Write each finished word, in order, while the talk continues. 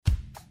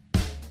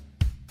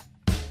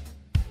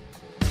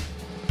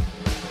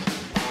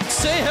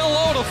say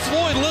hello to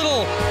Floyd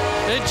Little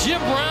and Jim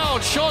Brown.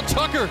 Sean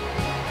Tucker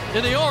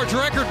in the Orange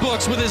record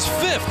books with his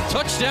 5th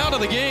touchdown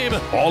of the game.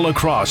 All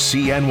across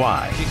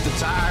CNY. Kick the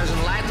tires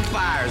and light the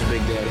fires,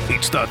 Big Daddy.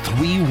 It's the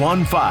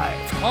 3-1-5.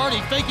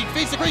 Hardy faking,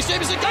 feeds the Grace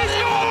Jamison. He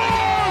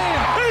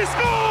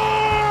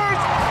scores!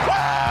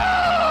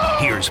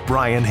 Woo! Here's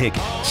Brian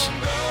Higgins.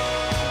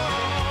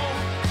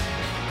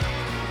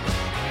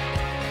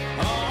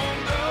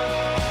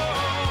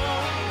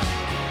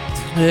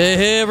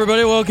 Hey,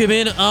 everybody, welcome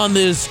in on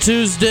this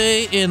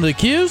Tuesday in the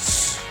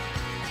Cuse,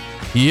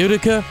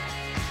 Utica,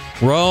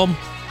 Rome,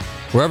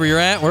 wherever you're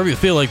at, wherever you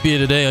feel like being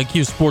today on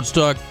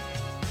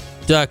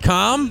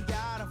QSportsTalk.com.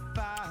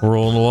 We're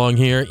rolling along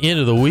here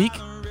into the week.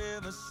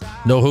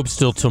 No hoops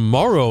till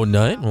tomorrow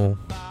night. We'll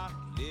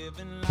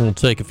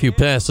take a few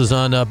passes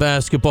on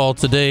basketball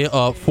today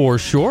for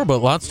sure, but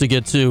lots to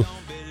get to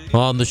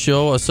on the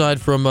show aside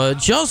from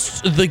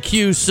just the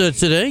Cuse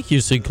today.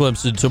 Cuse and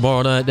Clemson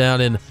tomorrow night down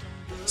in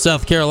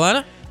South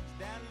Carolina.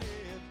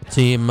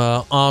 Team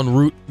en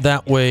route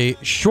that way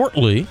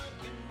shortly.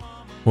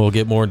 We'll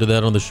get more into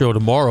that on the show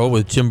tomorrow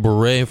with Tim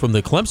Beret from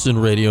the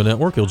Clemson Radio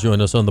Network. He'll join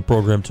us on the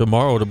program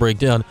tomorrow to break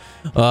down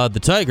the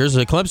Tigers.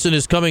 Clemson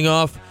is coming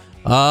off,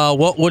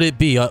 what would it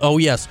be?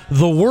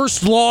 The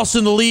worst loss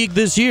in the league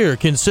this year,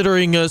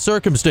 considering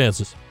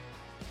circumstances.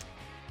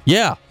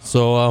 Yeah,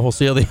 so we'll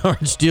see how the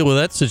Orange deal with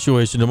that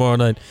situation tomorrow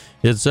night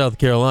in South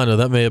Carolina.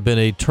 That may have been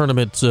a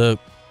tournament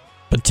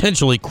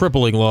potentially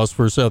crippling loss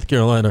for for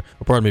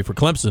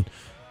Clemson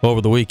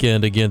over the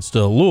weekend against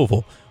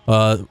Louisville.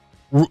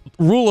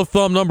 Rule of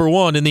thumb number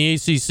 1 in the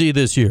ACC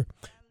this year: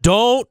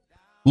 don't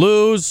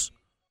lose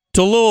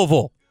to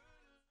Louisville.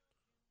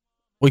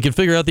 We can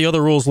figure out the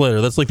other rules later.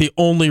 That's like the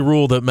only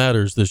rule that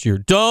matters this year.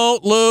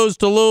 Don't lose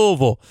to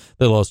Louisville.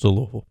 They lost to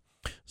Louisville.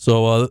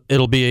 So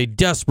it'll be a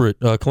desperate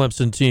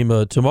Clemson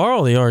team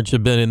tomorrow. The Orange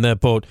have been in that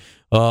boat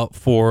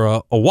for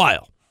a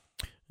while.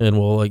 And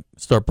we'll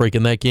start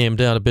breaking that game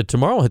down a bit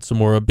tomorrow. We'll hit some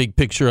more big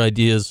picture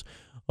ideas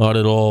on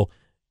it all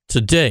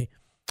today.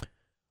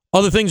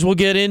 Other things we'll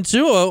get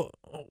into.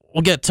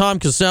 We'll get Tom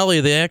Casale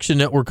of the Action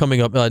Network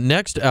coming up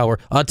next hour.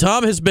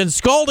 Tom has been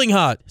scalding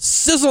hot,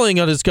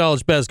 sizzling on his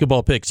college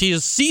basketball picks. He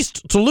has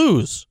ceased to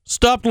lose,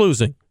 stopped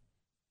losing.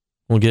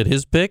 We'll get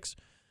his picks.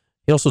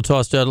 He also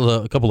tossed out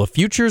a couple of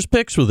futures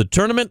picks for the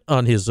tournament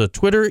on his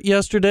Twitter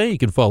yesterday. You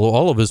can follow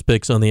all of his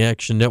picks on the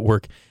Action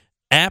Network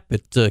app.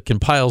 It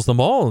compiles them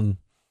all, and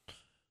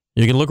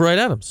you can look right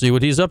at him, see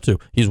what he's up to.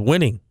 He's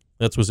winning.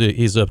 That's what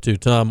he's up to.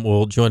 Tom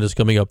will join us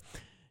coming up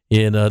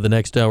in the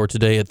next hour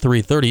today at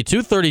 3:30.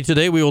 2:30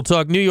 today, we will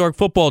talk New York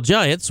Football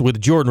Giants with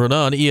Jordan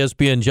Renan,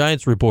 ESPN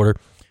Giants reporter.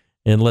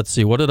 And let's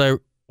see, what did I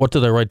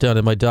write down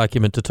in my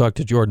document to talk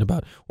to Jordan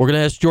about? We're going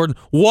to ask Jordan,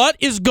 what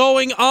is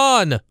going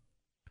on?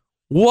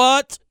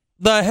 What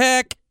the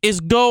heck is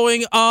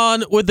going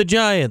on with the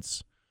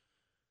Giants?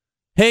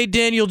 Hey,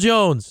 Daniel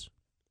Jones,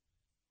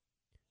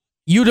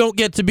 you don't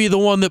get to be the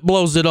one that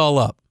blows it all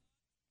up.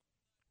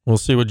 We'll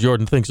see what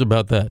Jordan thinks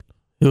about that.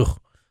 Ugh.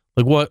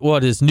 Like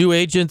what is new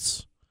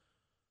agents?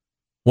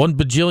 $1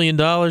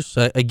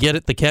 bajillion? I get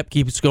it. The cap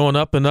keeps going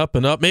up and up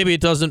and up. Maybe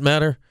it doesn't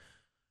matter.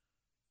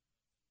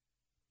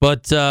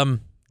 But,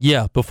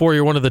 before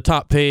you're one of the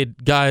top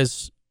paid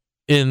guys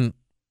in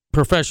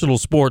professional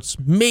sports,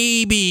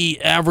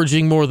 maybe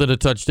averaging more than a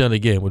touchdown a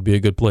game would be a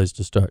good place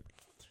to start.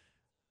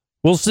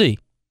 We'll see.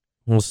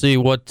 We'll see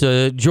what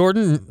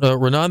Jordan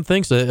Renan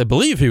thinks. I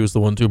believe he was the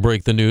one to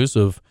break the news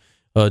of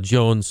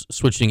Jones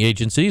switching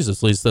agencies.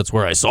 At least that's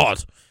where I saw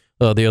it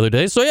the other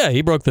day. So,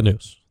 he broke the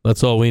news.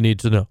 That's all we need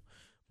to know.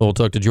 We'll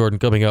talk to Jordan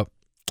coming up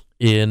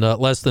in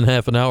less than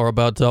half an hour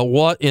about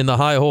what in the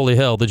high holy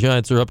hell the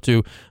Giants are up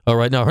to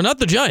right now. Or not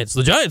the Giants.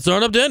 The Giants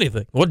aren't up to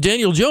anything. What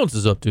Daniel Jones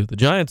is up to. The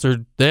Giants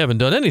they haven't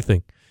done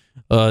anything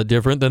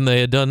different than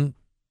they had done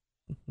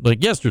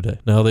like yesterday.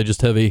 Now they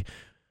just have a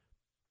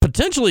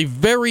potentially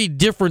very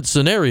different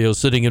scenario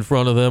sitting in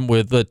front of them,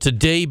 with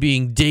today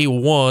being day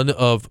one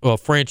of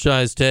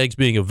franchise tags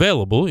being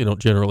available. You don't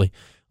generally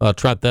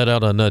trot that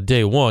out on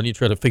day one. You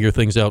try to figure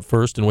things out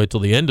first and wait till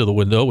the end of the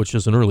window, which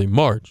is in early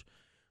March.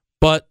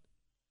 But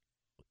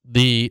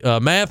the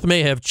math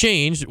may have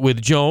changed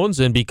with Jones,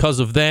 and because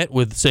of that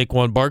with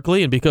Saquon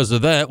Barkley, and because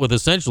of that with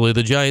essentially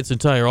the Giants'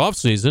 entire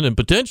offseason, and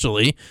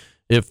potentially,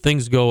 if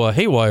things go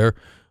haywire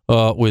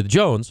with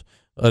Jones,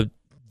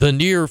 the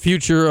near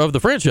future of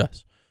the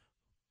franchise.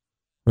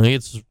 I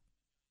mean,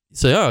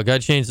 a guy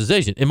changed his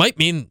agent. It might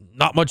mean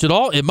not much at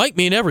all. It might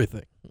mean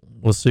everything.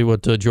 We'll see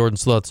what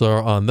Jordan's thoughts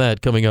are on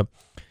that coming up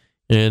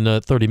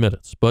in 30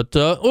 minutes. But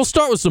we'll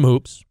start with some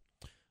hoops.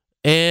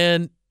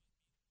 And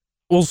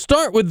we'll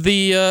start with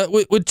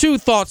with two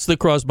thoughts that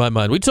crossed my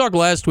mind. We talked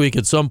last week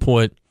at some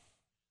point,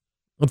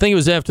 I think it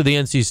was after the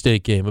NC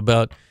State game,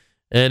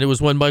 and it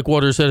was when Mike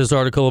Waters had his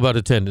article about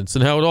attendance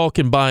and how it all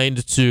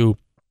combined to,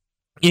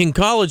 in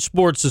college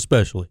sports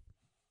especially,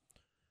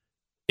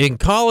 in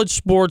college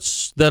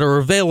sports that are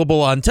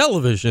available on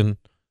television,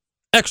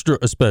 extra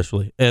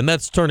especially, and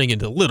that's turning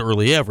into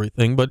literally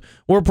everything, but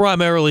we're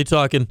primarily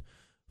talking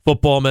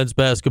football, men's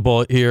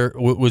basketball here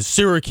with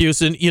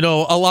Syracuse. And,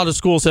 a lot of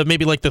schools have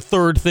maybe like the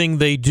third thing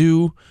they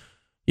do,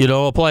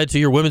 apply it to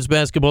your women's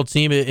basketball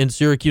team in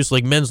Syracuse,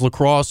 like men's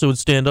lacrosse it would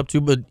stand up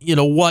to. But,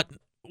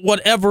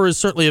 whatever is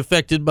certainly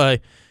affected by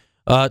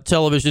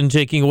television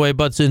taking away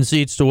butts in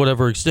seats to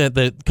whatever extent,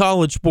 that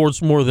college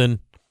sports more than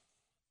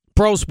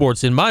pro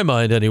sports, in my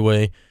mind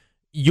anyway,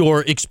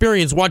 your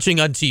experience watching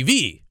on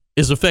TV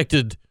is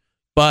affected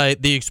by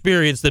the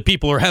experience that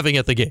people are having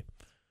at the game.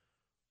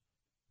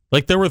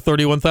 Like, there were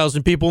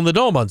 31,000 people in the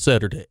Dome on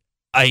Saturday.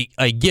 I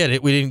get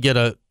it. We didn't get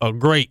a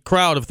great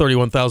crowd of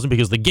 31,000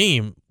 because the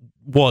game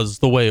was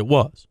the way it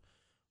was.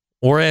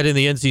 Or in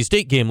the NC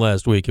State game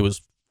last week, it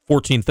was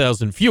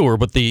 14,000 fewer,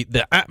 but the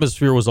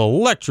atmosphere was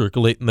electric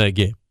late in that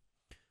game.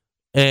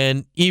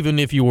 And even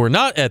if you were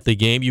not at the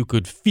game, you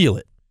could feel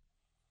it.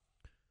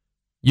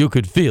 You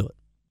could feel it.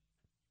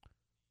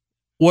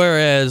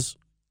 Whereas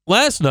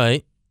last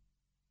night,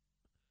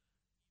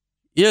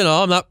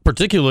 I'm not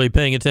particularly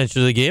paying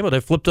attention to the game, but I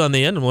flipped on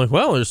the end. I'm like,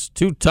 well, there's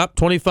 2 top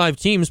 25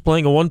 teams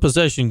playing a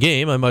one-possession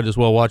game. I might as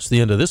well watch the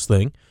end of this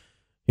thing.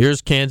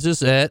 Here's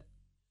Kansas at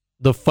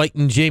the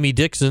fighting Jamie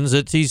Dixons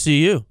at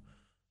TCU.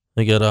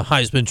 They got a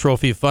Heisman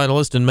Trophy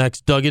finalist and Max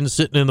Duggan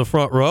sitting in the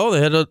front row.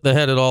 They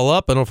had it all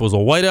up. I don't know if it was a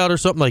whiteout or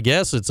something. I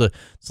guess it's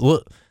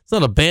not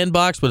a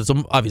bandbox, but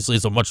obviously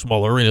it's a much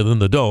smaller arena than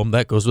the Dome.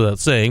 That goes without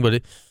saying.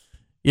 But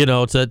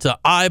to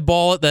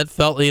eyeball it, that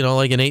felt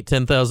like an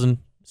 10,000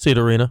 seat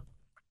arena.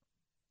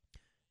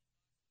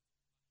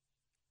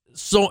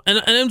 So,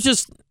 and I'm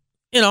just,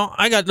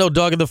 I got no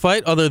dog in the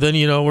fight other than,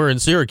 we're in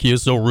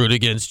Syracuse, so root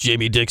against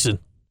Jamie Dixon.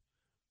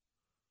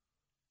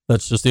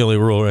 That's just the only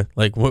rule, right?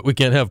 Like, we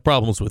can't have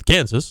problems with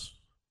Kansas.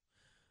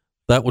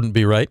 That wouldn't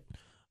be right.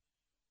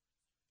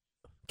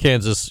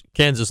 Kansas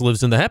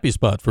lives in the happy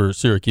spot for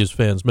Syracuse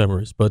fans'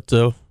 memories, but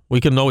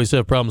we can always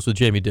have problems with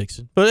Jamie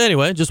Dixon. But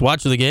anyway, just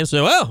watch the game, say,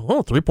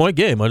 3-point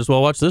game. Might as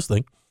well watch this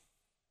thing.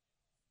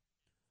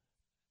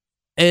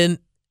 And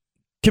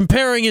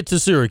comparing it to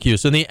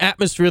Syracuse and the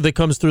atmosphere that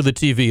comes through the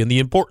TV and the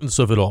importance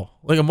of it all.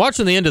 Like, I'm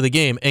watching the end of the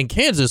game, and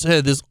Kansas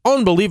had this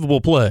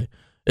unbelievable play.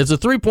 It's a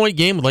 3-point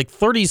game with like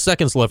 30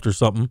 seconds left or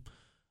something.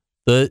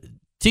 The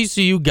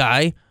TCU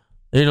guy,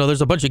 there's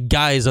a bunch of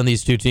guys on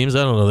these two teams.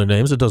 I don't know their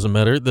names. It doesn't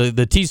matter. The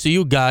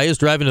TCU guy is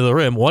driving to the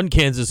rim. One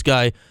Kansas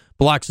guy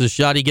blocks the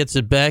shot. He gets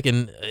it back,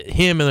 and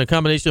him and a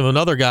combination of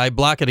another guy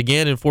block it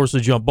again and force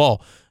a jump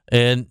ball.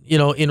 And,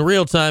 in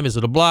real time, is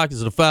it a block?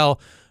 Is it a foul?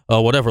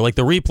 Whatever. Like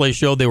the replay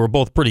showed, they were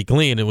both pretty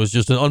clean. It was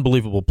just an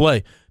unbelievable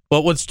play.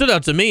 But what stood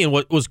out to me and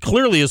what was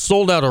clearly a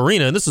sold-out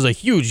arena, and this is a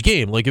huge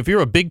game. Like, if you're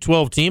a Big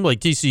 12 team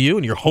like TCU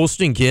and you're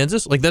hosting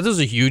Kansas, like, that is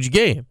a huge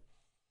game.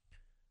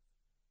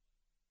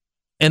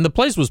 And the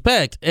place was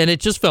packed, and it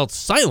just felt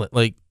silent.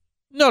 Like,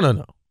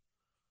 no.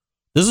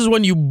 This is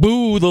when you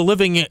boo the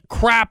living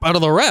crap out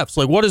of the refs.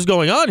 Like, what is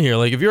going on here?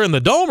 Like, if you're in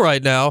the Dome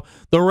right now,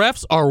 the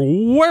refs are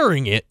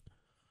wearing it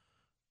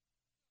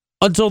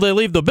until they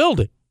leave the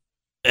building.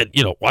 And,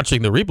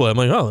 watching the replay, I'm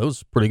like, oh, that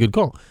was a pretty good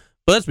call.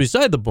 But that's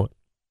beside the point.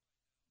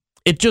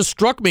 It just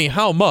struck me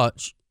how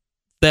much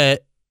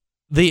that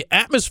the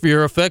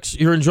atmosphere affects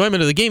your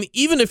enjoyment of the game,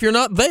 even if you're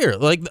not there.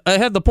 Like, I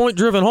had the point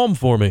driven home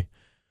for me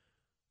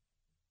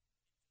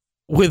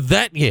with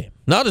that game,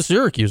 not a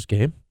Syracuse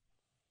game.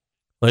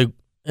 Like,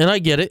 and I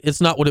get it.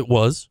 It's not what it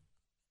was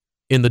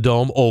in the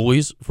Dome,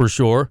 always, for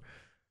sure.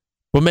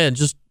 But, man,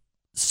 just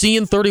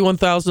seeing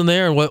 31,000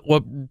 there, and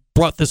what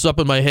brought this up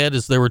in my head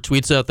is there were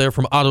tweets out there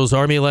from Otto's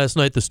Army last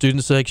night, the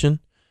student section,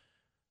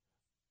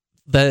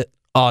 that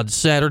on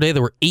Saturday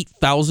there were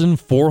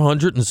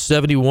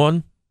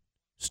 8,471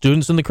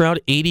 students in the crowd,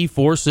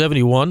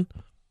 8,471.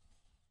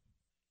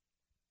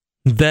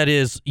 That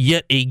is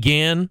yet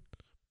again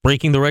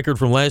breaking the record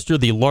from last year,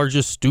 the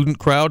largest student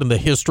crowd in the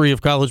history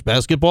of college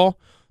basketball.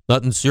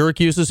 Not in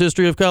Syracuse's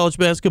history of college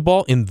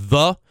basketball, in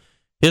the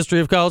history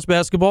of college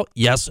basketball.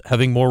 Yes,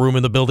 having more room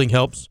in the building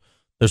helps.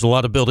 There's a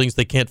lot of buildings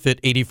that can't fit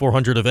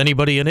 8,400 of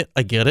anybody in it.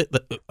 I get it.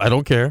 I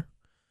don't care.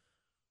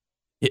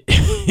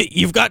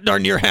 You've got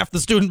darn near half the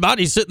student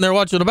body sitting there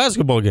watching a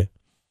basketball game.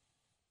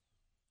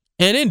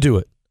 And into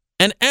it.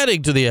 And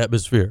adding to the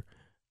atmosphere,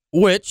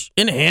 which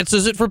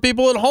enhances it for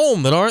people at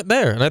home that aren't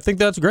there. And I think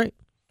that's great.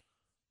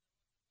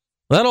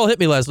 That all hit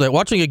me last night.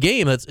 Watching a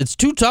game, it's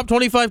 2 top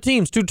 25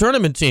 teams, 2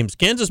 tournament teams.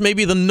 Kansas may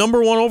be the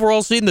number 1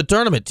 overall seed in the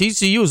tournament.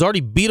 TCU has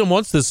already beat them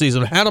once this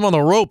season, had them on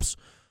the ropes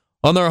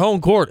on their home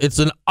court. It's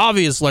an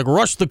obvious,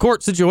 rush the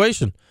court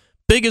situation.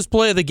 Biggest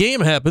play of the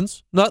game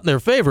happens, not in their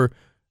favor,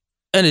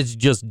 and it's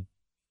just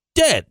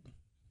dead.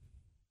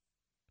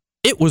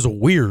 It was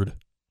weird.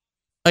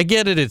 I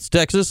get it, it's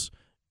Texas,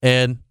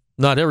 and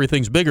not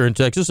everything's bigger in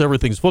Texas.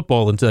 Everything's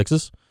football in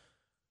Texas.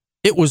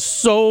 It was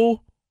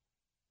so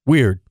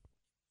weird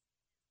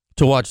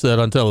to watch that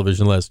on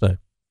television last night.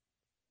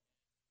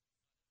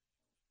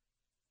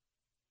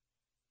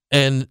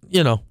 And,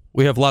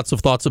 we have lots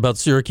of thoughts about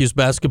Syracuse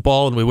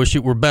basketball, and we wish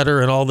it were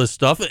better and all this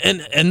stuff,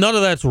 and none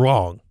of that's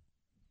wrong.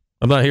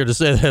 I'm not here to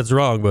say that's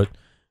wrong, but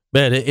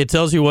Man, it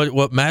tells you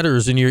what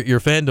matters in your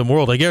fandom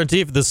world. I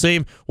guarantee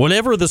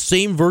whenever the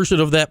same version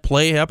of that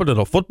play happened at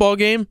a football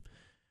game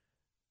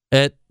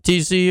at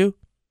TCU,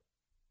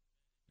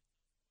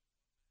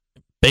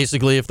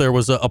 basically if there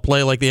was a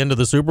play like the end of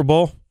the Super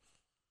Bowl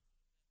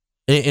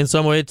in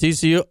some way at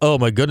TCU, oh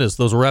my goodness,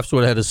 those refs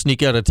would have had to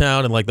sneak out of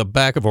town in like the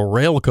back of a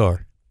rail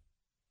car.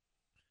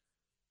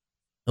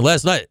 And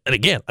last night, and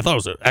again, I thought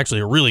it was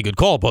actually a really good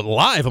call, but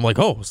live, I'm like,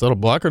 oh, is that a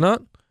block or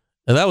not?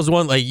 And that was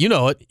one, like, you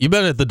know it. You've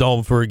been at the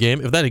Dome for a game.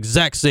 If that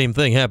exact same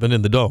thing happened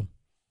in the Dome,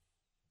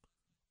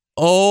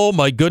 oh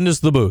my goodness,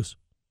 the boos.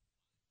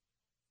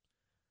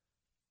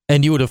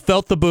 And you would have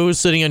felt the boos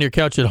sitting on your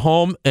couch at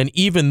home, and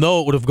even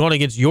though it would have gone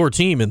against your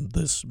team in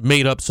this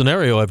made-up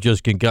scenario I've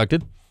just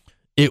concocted,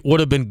 it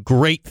would have been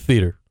great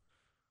theater.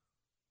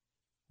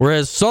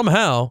 Whereas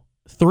somehow,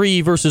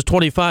 3 versus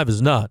 25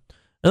 is not.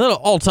 And that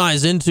all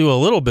ties into a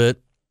little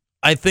bit,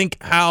 I think,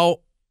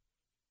 how,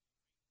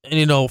 and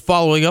you know,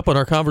 following up on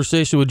our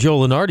conversation with Joe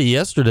Lunardi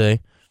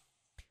yesterday,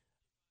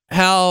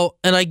 how,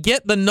 and I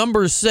get the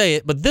numbers say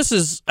it, but this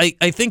is,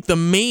 I think, the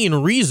main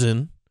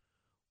reason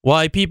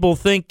why people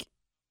think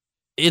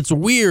it's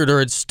weird or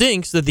it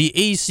stinks that the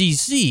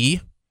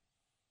ACC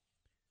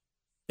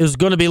is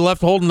going to be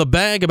left holding the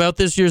bag about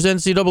this year's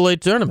NCAA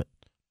tournament.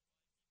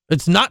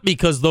 It's not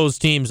because those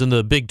teams in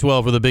the Big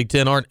 12 or the Big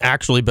 10 aren't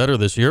actually better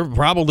this year.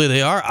 Probably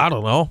they are. I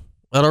don't know.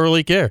 I don't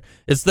really care.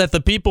 It's that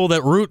the people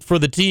that root for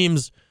the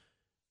teams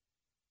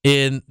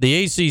in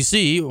the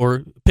ACC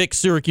or pick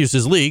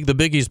Syracuse's league, the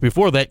Big East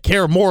before that,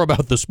 care more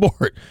about the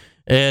sport.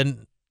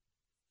 And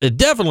it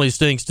definitely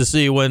stinks to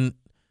see when,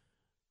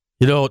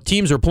 you know,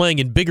 teams are playing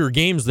in bigger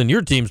games than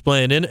your team's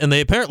playing in, and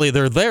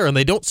they're there and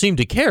they don't seem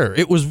to care.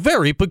 It was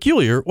very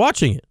peculiar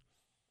watching it.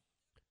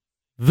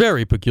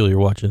 Very peculiar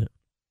watching it.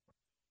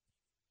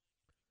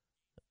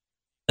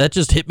 That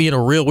just hit me in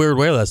a real weird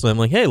way last night. I'm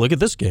like, hey, look at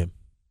this game.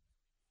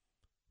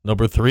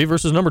 Number 3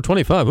 versus number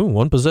 25. Ooh,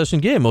 one possession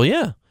game. Well,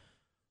 yeah.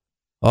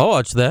 I'll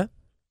watch that.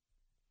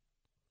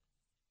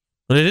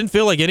 But it didn't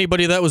feel like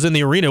anybody that was in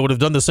the arena would have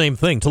done the same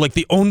thing to like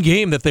the own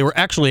game that they were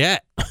actually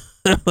at.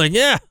 Like,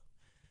 yeah.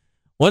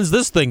 When's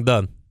this thing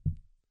done?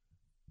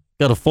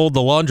 Got to fold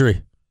the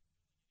laundry.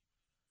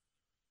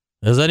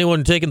 Has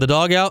anyone taken the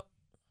dog out?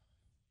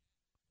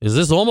 Is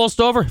this almost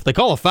over? If they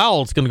call a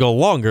foul, it's going to go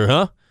longer,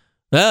 huh?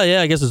 Well,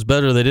 yeah, I guess it's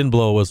better they didn't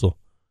blow a whistle.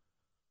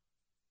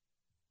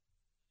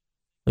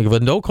 Like, if a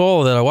no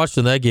call that I watched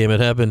in that game, it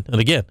happened, and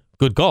again,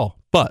 good call,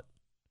 but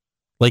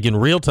like in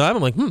real time,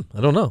 I'm like,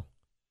 I don't know.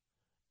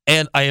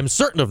 And I am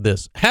certain of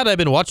this. Had I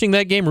been watching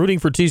that game, rooting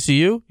for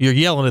TCU, you're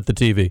yelling at the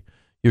TV.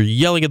 You're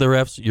yelling at the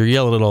refs. You're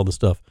yelling at all the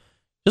stuff.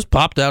 Just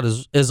popped out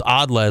as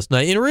odd last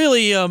night. And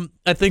really,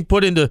 I think,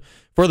 put into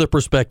further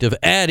perspective,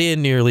 add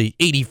in nearly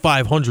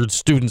 8,500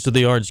 students to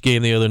the Orange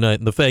game the other night,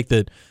 and the fact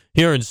that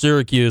here in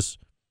Syracuse,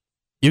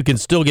 you can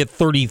still get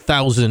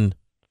 30,000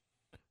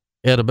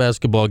 at a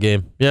basketball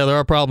game. Yeah, there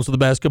are problems with the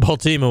basketball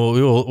team, and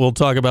we'll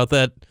talk about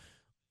that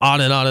on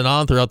and on and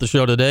on throughout the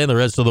show today and the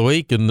rest of the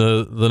week and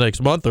the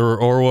next month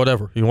or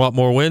whatever. You want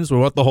more wins? We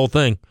want the whole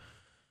thing.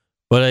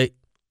 But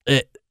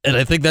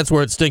I think that's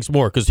where it stinks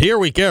more, because here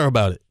we care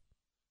about it.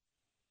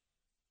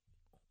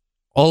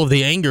 All of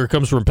the anger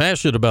comes from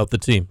passion about the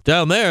team.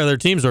 Down there, their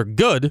teams are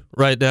good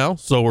right now,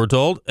 so we're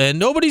told, and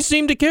nobody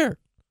seemed to care.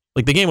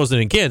 Like, the game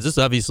wasn't in Kansas.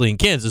 Obviously, in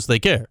Kansas, they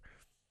care.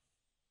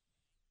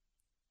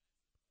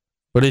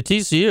 But at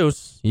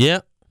TCU,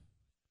 yeah.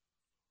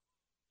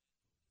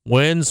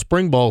 When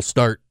spring ball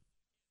start?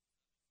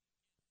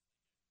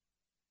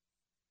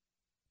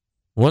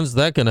 When's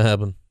that going to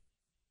happen?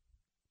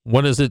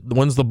 When's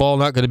the ball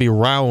not going to be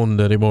round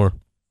anymore?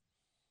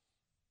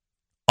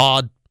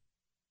 Odd.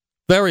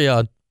 Very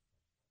odd.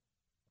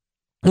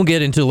 We'll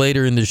get into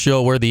later in the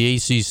show where the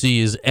ACC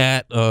is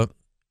at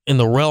in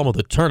the realm of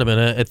the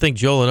tournament. I think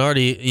Joe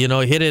Lunardi,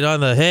 hit it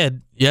on the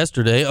head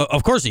yesterday.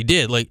 Of course he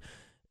did. Like,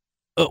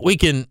 we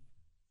can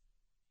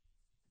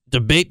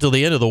debate till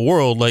the end of the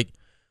world, like,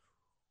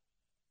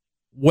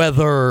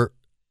 whether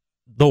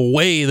the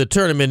way the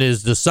tournament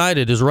is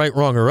decided is right,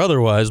 wrong, or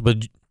otherwise.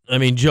 But, I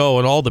mean, Joe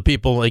and all the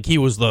people, like, he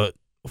was the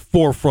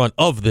forefront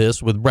of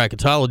this with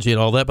bracketology and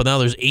all that, but now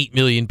there's 8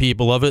 million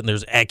people of it, and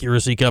there's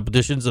accuracy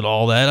competitions and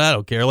all that. I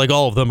don't care. Like,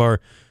 all of them are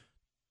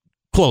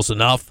close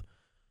enough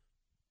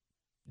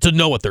to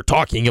know what they're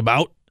talking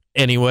about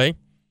anyway.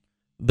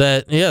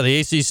 That, yeah,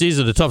 the ACC's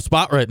in a tough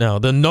spot right now.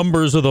 The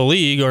numbers of the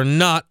league are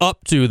not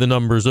up to the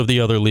numbers of the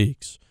other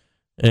leagues.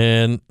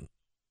 And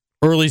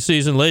early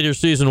season, later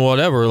season,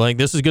 whatever, like,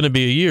 this is going to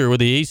be a year where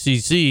the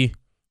ACC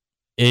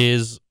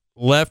is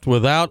left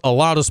without a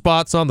lot of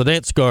spots on the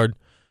dance card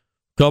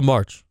come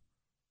March.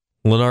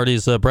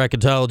 Lunardi's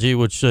bracketology,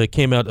 which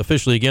came out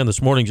officially again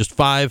this morning, just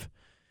 5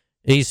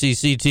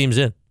 ACC teams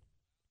in.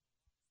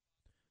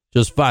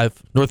 Just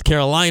 5. North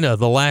Carolina,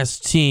 the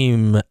last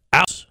team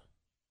out.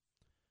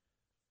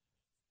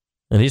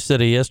 And he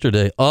said it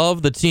yesterday.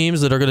 Of the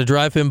teams that are going to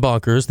drive him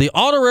bonkers, the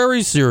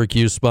honorary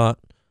Syracuse spot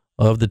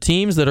of the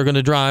teams that are going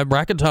to drive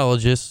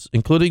bracketologists,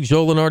 including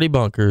Joe Lunardi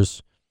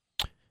bonkers,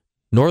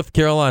 North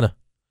Carolina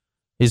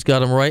He's got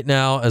them right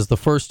now as the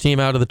first team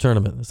out of the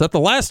tournament. Is that the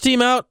last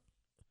team out?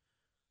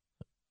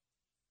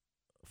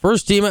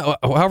 First team out,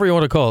 however you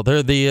want to call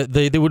it.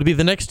 They would be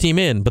the next team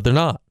in, but they're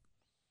not.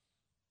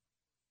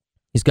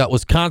 He's got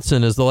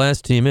Wisconsin as the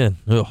last team in.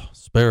 Ugh,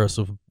 spare us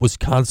of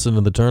Wisconsin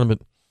in the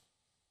tournament.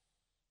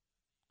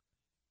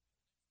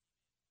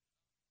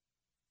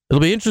 It'll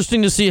be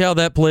interesting to see how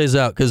that plays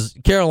out because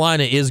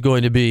Carolina is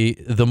going to be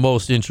the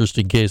most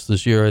interesting case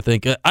this year, I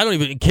think. I don't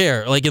even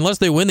care. Like, unless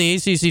they win the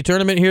ACC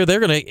tournament here, they're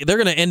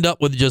gonna end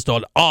up with just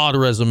an odd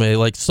resume.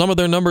 Like, some of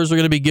their numbers are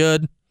going to be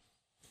good.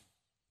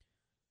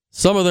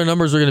 Some of their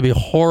numbers are going to be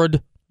horrid.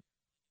 It's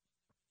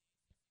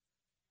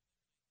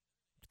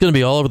going to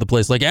be all over the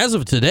place. Like, as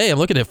of today, I'm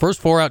looking at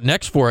first 4 out,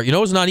 next 4 out. You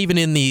know, it's not even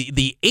in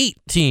the 8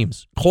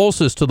 teams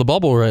closest to the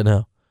bubble right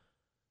now.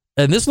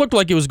 And this looked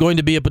like it was going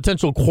to be a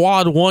potential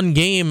quad 1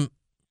 game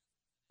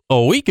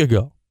a week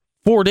ago,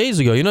 4 days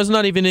ago. You know, it's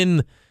not even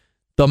in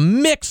the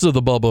mix of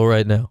the bubble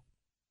right now.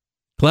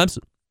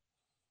 Clemson.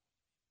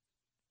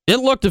 It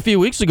looked a few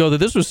weeks ago that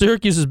this was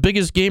Syracuse's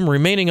biggest game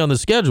remaining on the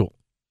schedule.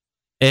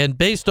 And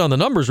based on the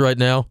numbers right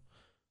now,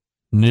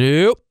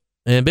 nope.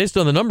 And based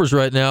on the numbers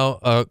right now,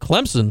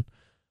 Clemson,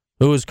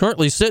 who is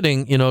currently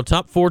sitting,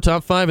 top 4,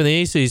 top 5 in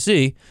the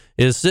ACC,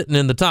 is sitting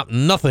in the top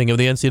nothing of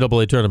the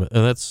NCAA tournament.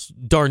 And that's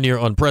darn near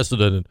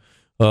unprecedented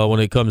when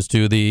it comes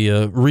to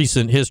the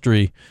recent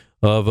history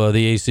of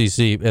the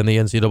ACC and the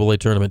NCAA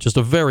tournament. Just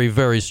a very,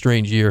 very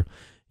strange year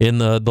in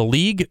the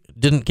league.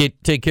 Didn't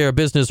take care of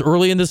business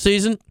early in the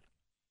season.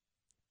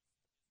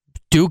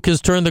 Duke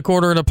has turned the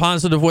corner in a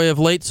positive way of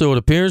late, so it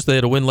appears. They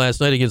had a win last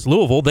night against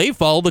Louisville. They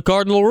followed the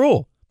cardinal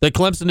rule that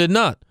Clemson did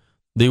not.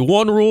 The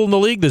one rule in the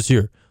league this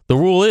year. The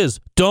rule is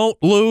don't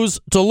lose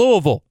to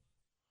Louisville.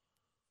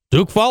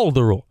 Duke followed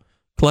the rule.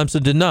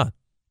 Clemson did not.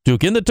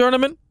 Duke in the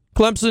tournament,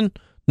 Clemson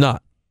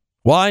not.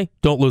 Why?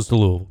 Don't lose to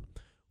Louisville.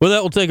 With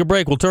that, we'll take a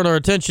break. We'll turn our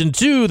attention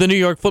to the New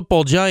York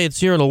Football Giants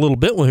here in a little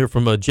bit. We'll hear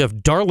from Jeff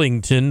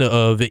Darlington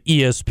of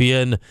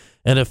ESPN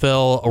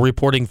NFL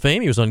reporting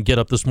fame. He was on Get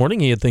Up this morning.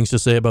 He had things to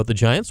say about the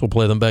Giants. We'll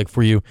play them back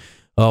for you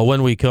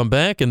when we come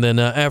back. And then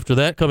after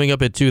that, coming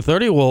up at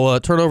 2:30, we'll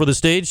turn over the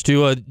stage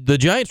to the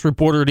Giants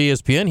reporter at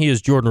ESPN. He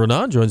is Jordan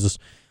Renan, joins us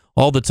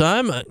all the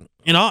time.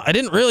 I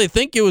didn't really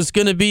think it was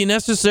going to be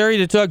necessary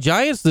to talk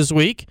Giants this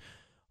week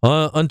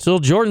until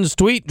Jordan's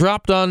tweet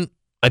dropped on,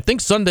 I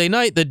think, Sunday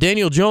night that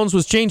Daniel Jones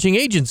was changing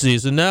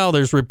agencies. And now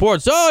there's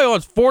reports, he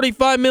wants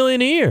 $45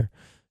 million a year.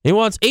 He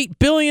wants $8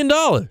 billion.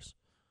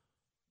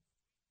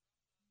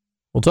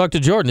 We'll talk to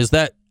Jordan. Is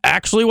that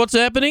actually what's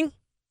happening?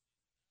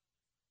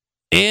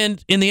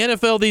 And in the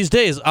NFL these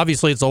days,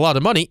 obviously it's a lot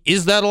of money.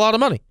 Is that a lot of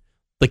money?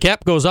 The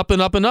cap goes up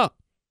and up and up.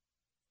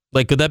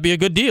 Like, could that be a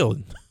good deal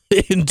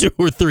in 2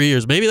 or 3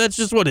 years? Maybe that's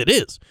just what it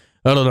is.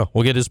 I don't know.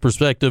 We'll get his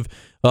perspective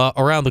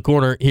around the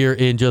corner here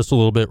in just a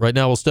little bit. Right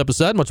now, we'll step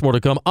aside. Much more to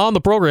come on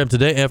the program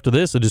today after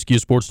this at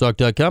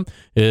QSportsTalk.com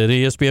at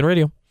ESPN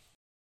Radio.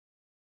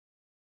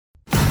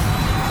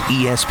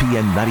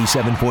 ESPN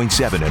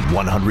 97.7 and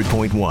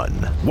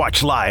 100.1.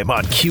 Watch live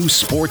on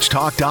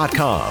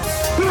QSportsTalk.com.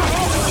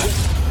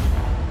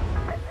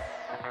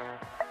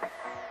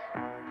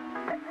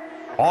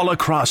 All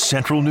across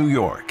central New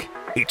York,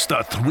 it's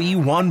the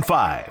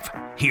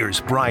 315.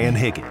 Here's Brian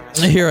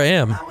Higgins. Here I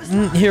am.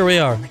 Here we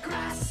are.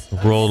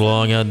 Rolled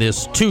along on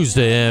this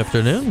Tuesday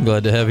afternoon.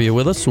 Glad to have you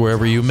with us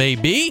wherever you may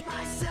be.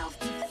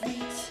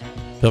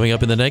 Coming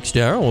up in the next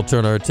hour, we'll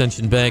turn our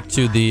attention back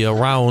to the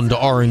round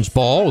orange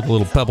ball with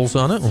little pebbles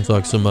on it. We'll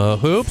talk some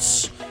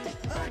hoops.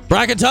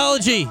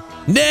 Bracketology.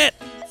 Net.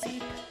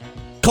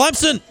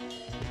 Clemson.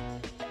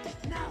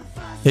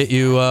 Hit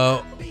you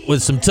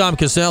with some Tom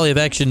Casale of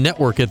Action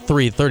Network at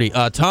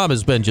 3:30. Tom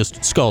has been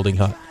just scalding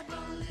hot.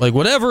 Like,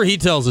 whatever he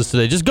tells us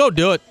today, just go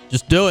do it.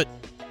 Just do it.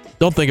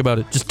 Don't think about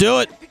it. Just do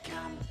it.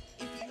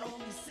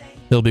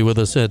 He'll be with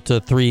us at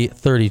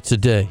 3:30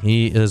 today.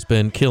 He has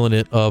been killing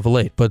it of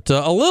late. But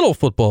a little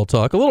football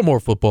talk, a little more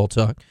football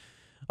talk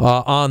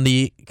on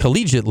the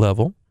collegiate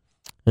level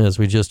as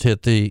we just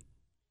hit the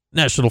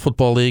National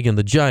Football League and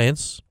the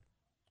Giants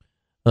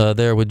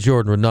there with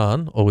Jordan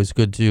Renan. Always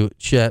good to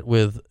chat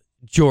with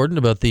Jordan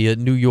about the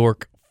New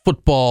York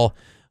Football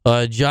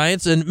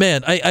Giants. And,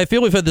 man, I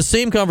feel we've had the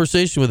same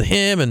conversation with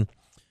him and,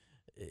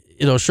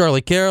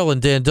 Charlie Carroll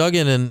and Dan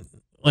Duggan and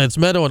Lance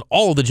Meadow and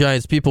all of the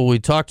Giants people we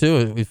talked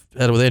to. We've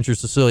had it with Andrew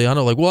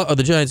Siciliano. Like, what are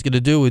the Giants going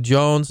to do with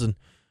Jones and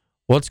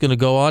what's going to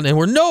go on? And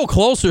we're no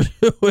closer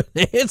to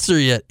an answer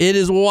yet. It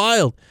is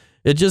wild.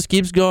 It just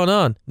keeps going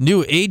on.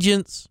 New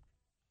agents.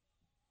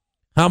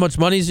 How much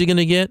money is he going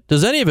to get?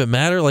 Does any of it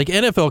matter? Like,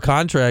 NFL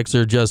contracts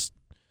are just,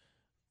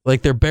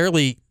 like, they're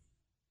barely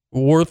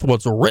worth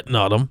what's written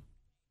on them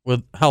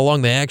with how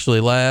long they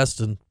actually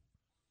last and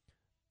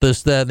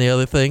this, that, and the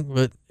other thing.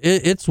 But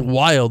it's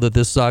wild that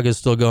this saga is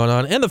still going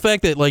on. And the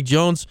fact that, like,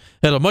 Jones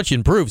had a much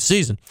improved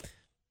season.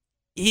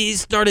 He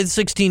started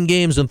 16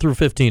 games and threw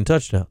 15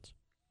 touchdowns.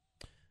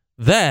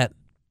 That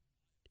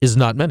is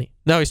not many.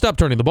 Now, he stopped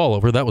turning the ball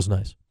over. That was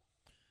nice.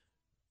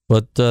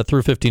 But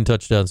threw 15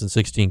 touchdowns in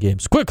 16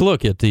 games. Quick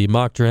look at the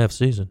mock draft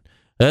season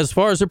As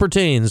far as it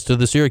pertains to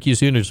the Syracuse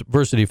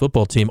University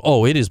football team,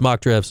 it is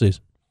mock draft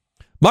season.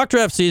 Mock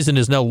draft season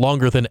is now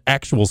longer than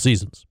actual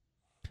seasons.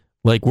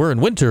 Like we're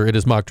in winter, it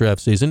is mock draft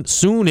season.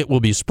 Soon it will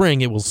be spring.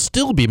 It will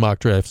still be mock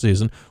draft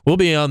season. We'll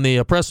be on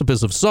the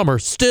precipice of summer,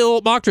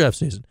 still mock draft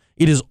season.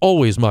 It is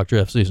always mock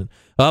draft season.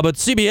 But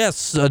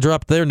CBS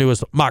dropped their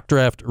newest mock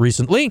draft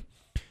recently.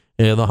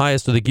 And the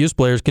highest of the Cuse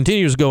players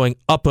continues going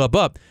up, up,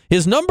 up.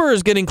 His number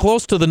is getting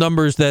close to the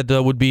numbers that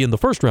would be in the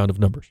first round of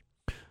numbers.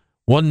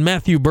 One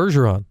Matthew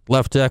Bergeron,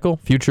 left tackle,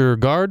 future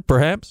guard,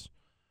 perhaps.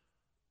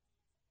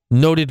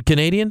 Noted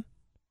Canadian.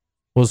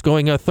 Was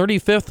going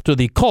 35th to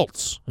the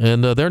Colts,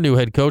 and their new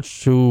head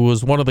coach, who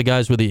was one of the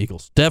guys with the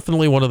Eagles.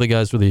 Definitely one of the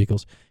guys with the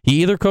Eagles.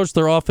 He either coached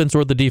their offense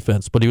or the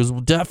defense, but he was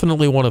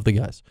definitely one of the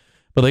guys.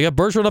 But they got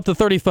Bergeron up to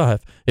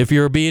 35. If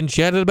you're being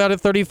chatted about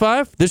at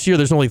 35, this year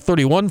there's only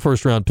 31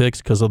 first-round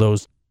picks because of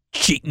those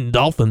cheating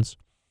Dolphins.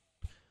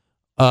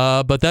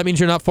 But that means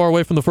you're not far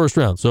away from the first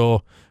round.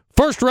 So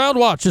first-round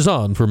watch is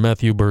on for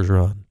Matthew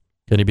Bergeron.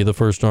 Can he be the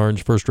first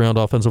orange first-round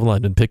offensive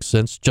lineman pick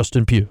since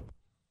Justin Pugh?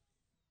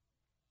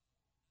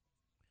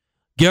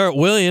 Garrett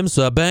Williams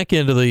back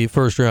into the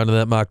first round of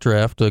that mock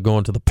draft,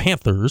 going to the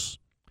Panthers.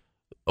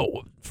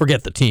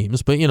 Forget the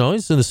teams, but,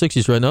 he's in the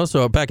 60s right now,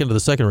 so back into the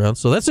second round.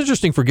 So that's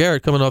interesting for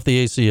Garrett coming off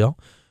the ACL.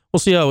 We'll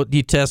see how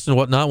he tests and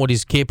whatnot, what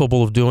he's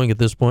capable of doing at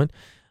this point.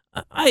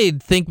 I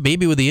think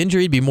maybe with the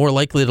injury, he'd be more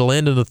likely to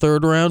land in the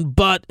third round,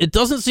 but it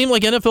doesn't seem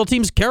like NFL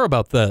teams care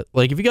about that.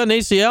 Like, if you got an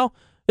ACL,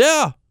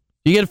 yeah,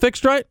 you get it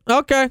fixed right?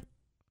 Okay.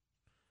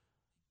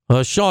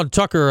 Sean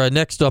Tucker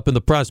next up in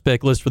the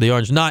prospect list for the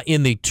Orange, not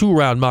in the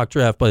 2-round mock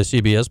draft by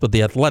CBS, but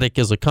The Athletic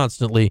is a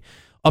constantly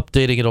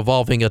updating and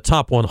evolving a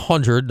top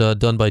 100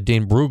 done by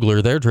Dane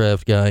Brugler, their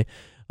draft guy.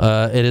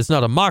 It is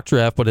not a mock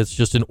draft, but it's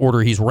just in order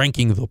he's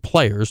ranking the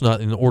players,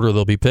 not in order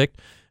they'll be picked.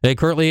 And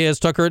currently he has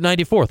Tucker at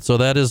 94th, so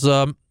that is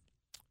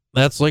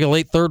that's like a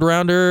late third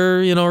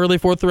rounder, early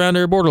fourth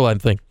rounder borderline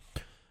thing.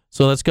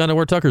 So that's kind of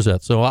where Tucker's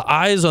at. So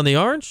eyes on the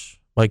Orange.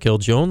 Michael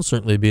Jones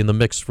certainly be in the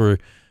mix for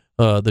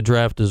the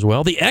draft as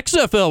well. The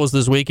XFL was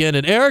this weekend,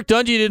 and Eric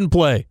Dungey didn't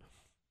play.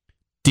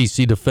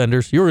 DC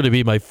Defenders, you're going to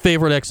be my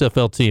favorite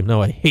XFL team.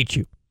 No, I hate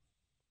you.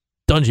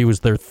 Dungey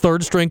was their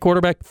third-string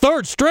quarterback.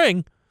 Third string?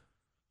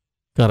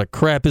 What kind of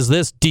crap is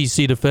this,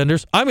 DC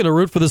Defenders? I'm going to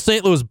root for the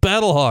St. Louis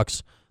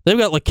Battlehawks. They've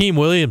got Lakeem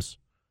Williams.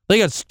 They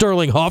got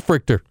Sterling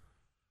Hoffrichter.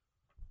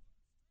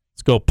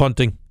 Let's go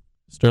punting.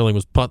 Sterling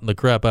was punting the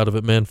crap out of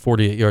it, man.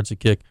 48 yards a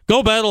kick.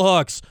 Go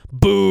Battlehawks.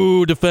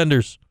 Boo,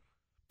 Defenders.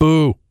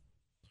 Boo.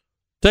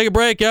 Take a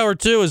break. Hour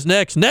 2 is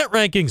next. Net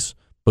rankings.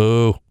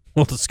 Boo.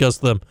 We'll discuss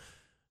them.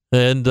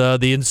 And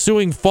the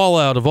ensuing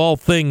fallout of all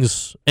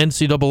things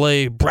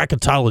NCAA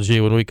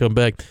bracketology when we come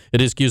back.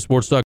 It is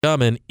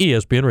QSports.com and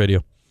ESPN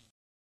Radio.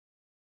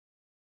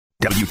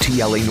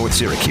 WTLA North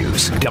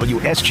Syracuse,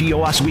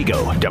 WSGO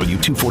Oswego,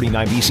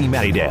 W249BC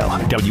Mattydale,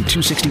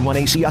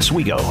 W261AC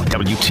Oswego,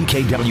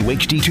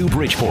 WTKWHD2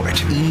 Bridgeport,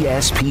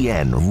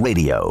 ESPN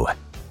Radio.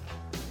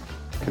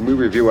 Can we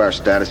review our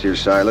status here,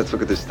 Si? Let's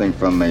look at this thing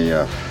from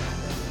a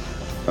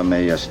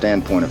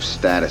standpoint of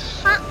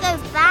status. Can't go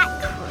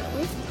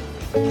backwards.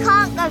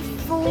 Can't go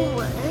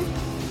forward.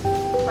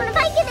 What am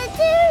I gonna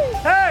do?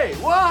 Hey,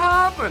 what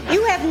happened?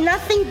 You have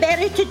nothing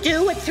better to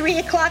do at 3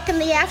 o'clock in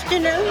the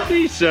afternoon?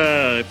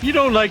 Lisa, if you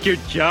don't like your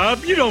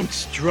job, you don't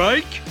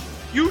strike.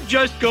 You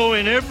just go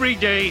in every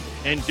day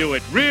and do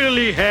it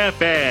really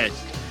half-assed.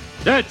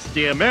 That's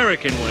the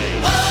American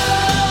way.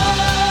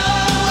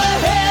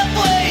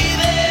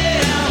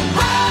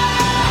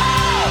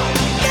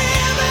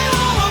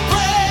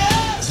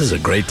 This is a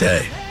great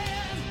day.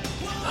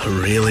 A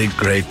really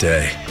great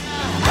day.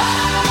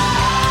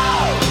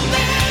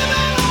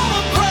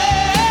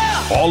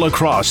 All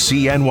across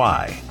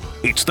CNY,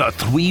 it's the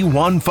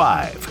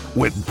 315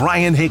 with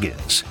Brian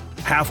Higgins.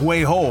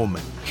 Halfway home,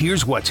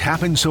 here's what's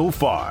happened so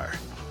far.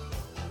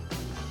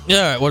 All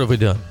right, what have we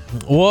done?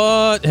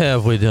 What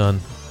have we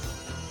done?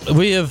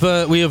 We have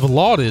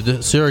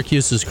lauded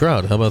Syracuse's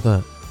crowd. How about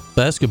that?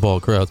 Basketball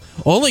crowd.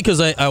 Only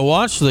because I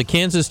watched the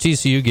Kansas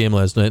TCU game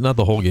last night. Not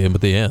the whole game,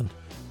 but the end.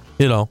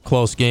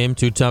 Close game.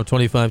 2 top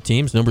 25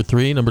 teams. Number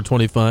 3, number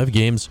 25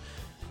 games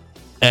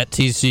at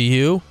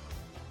TCU.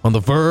 On the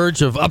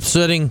verge of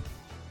upsetting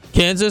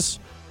Kansas.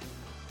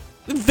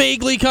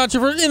 Vaguely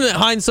controversial. In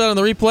hindsight on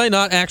the replay,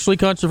 not actually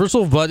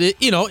controversial, but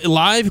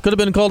live could have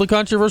been called a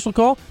controversial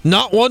call.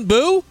 Not one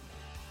boo.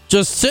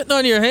 Just sitting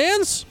on your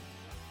hands.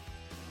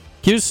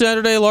 Cuse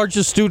Saturday,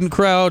 largest student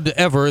crowd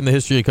ever in the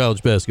history of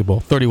college basketball.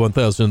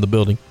 31,000 in the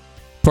building.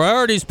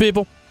 Priorities,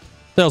 people.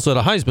 They also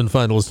had a Heisman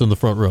finalist in the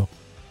front row.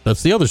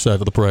 That's the other side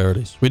of the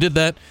priorities. We did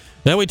that.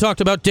 Then we talked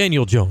about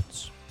Daniel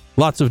Jones.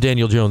 Lots of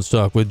Daniel Jones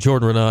talk with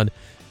Jordan Renaud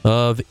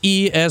of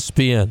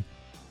ESPN.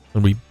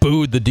 And we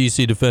booed the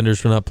DC Defenders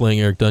for not playing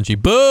Eric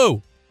Dungey.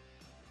 Boo!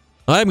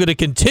 I'm going to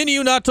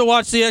continue not to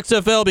watch the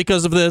XFL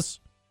because of this.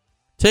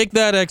 Take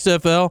that,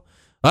 XFL.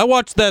 I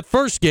watched that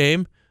first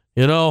game,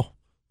 the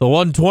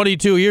one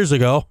 22 years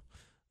ago.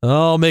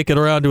 I'll make it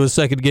around to a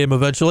second game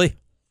eventually.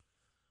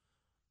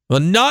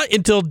 But not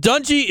until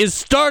Dungey is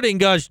starting,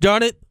 gosh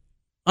darn it.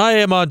 I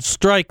am on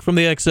strike from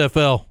the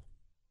XFL.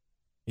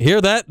 You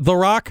hear that, The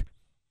Rock?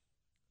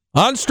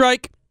 On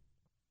strike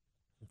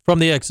from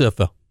the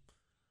XFL.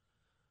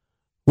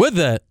 With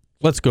that,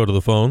 let's go to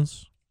the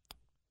phones.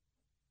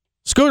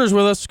 Scooter's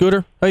with us.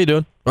 Scooter, how you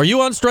doing? Are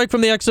you on strike from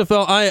the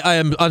XFL? I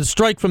am on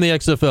strike from the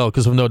XFL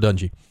because of no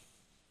Dungy.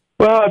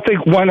 Well, I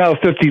think 1 out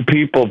of 50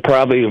 people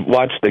probably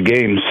watch the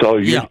game. So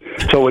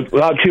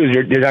without you,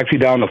 you're actually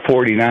down to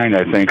 49,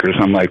 I think, or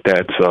something like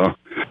that. So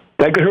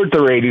that could hurt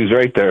the ratings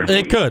right there.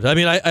 It could. I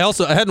mean, I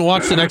hadn't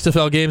watched an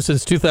XFL game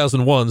since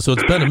 2001, so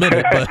it's been a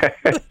minute.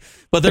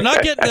 But they're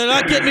not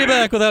getting me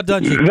back without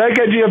Dungy. They're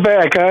getting you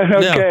back, huh?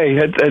 Okay.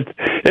 Yeah.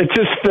 It's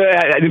just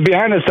to be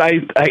honest,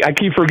 I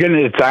keep forgetting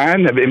it's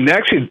on. I mean,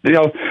 actually,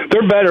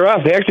 they're better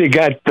off. They actually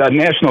got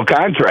national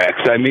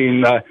contracts. I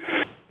mean.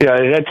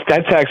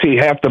 That's actually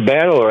half the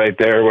battle right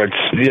there. Where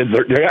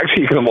they're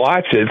actually going to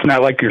watch it. It's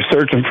not like you're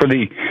searching for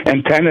the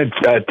antenna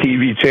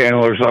TV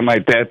channel or something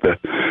like that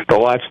to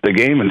watch the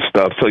game and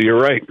stuff. So you're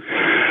right,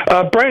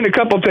 Brian. A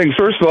couple things.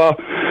 First of all,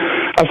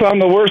 I found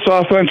the worst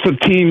offensive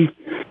team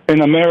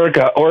in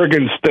America,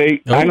 Oregon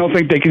State. Oh. I don't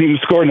think they can even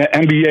score in the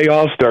NBA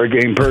All-Star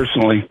game.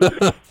 Personally,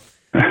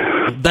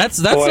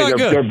 that's not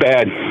good. They're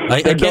bad.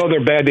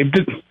 They're bad. They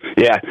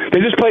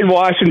just played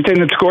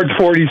Washington and scored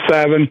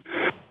 47.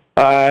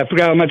 I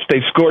forgot how much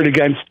they scored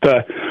against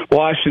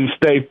Washington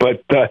State,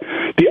 but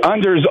the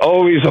under is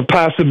always a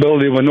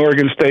possibility when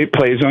Oregon State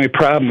plays. The only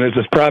problem is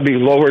it's probably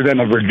lower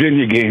than a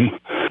Virginia game,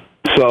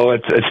 so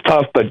it's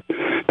tough. But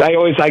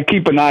I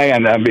keep an eye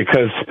on them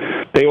because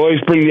they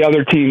always bring the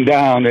other team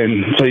down,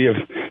 and so you're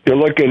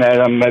looking at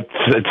them.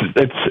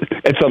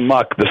 It's a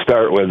muck to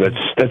start with.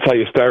 That's how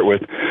you start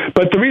with.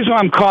 But the reason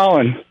I'm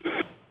calling,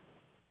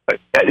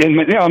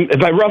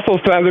 if I ruffle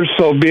feathers,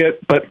 so be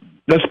it. But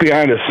let's be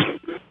honest.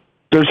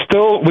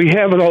 We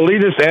have an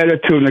elitist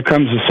attitude when it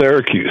comes to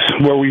Syracuse,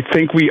 where we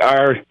think we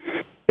are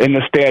in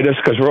the status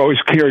because we're always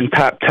clearing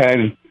top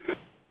 10.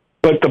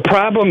 But the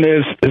problem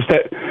is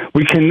that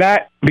we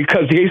cannot,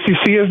 because the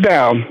ACC is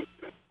down.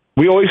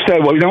 We always said,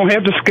 well, we don't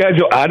have to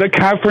schedule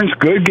out-of-conference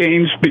good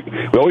games.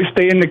 We always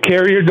stay in the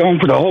Carrier Dome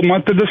for the whole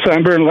month of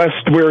December unless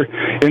we're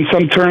in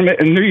some tournament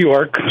in New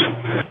York.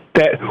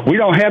 That we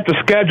don't have to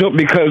schedule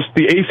because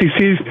the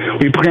ACC's,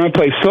 we're going to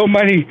play so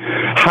many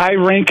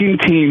high-ranking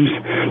teams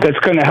that's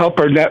going to help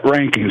our net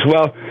rankings.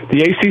 Well,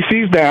 the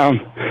ACC's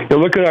down. You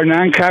look at our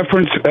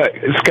non-conference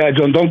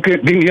schedule, and don't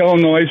get me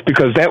Illinois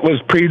because that was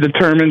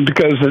predetermined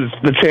because of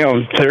the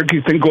challenge.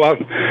 Syracuse didn't go out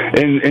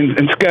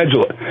and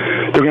schedule it.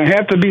 They're going to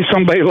have to be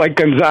somebody like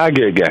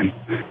Gonzaga again.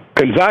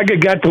 Gonzaga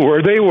got to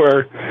where they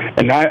were,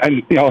 and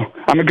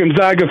I'm a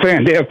Gonzaga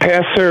fan. They have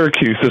passed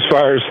Syracuse as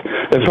far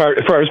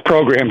as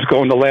programs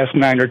go in the last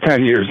 9 or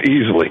 10 years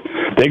easily.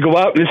 They go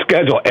out and they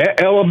schedule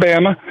at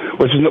Alabama,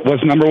 which was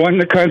number 1 in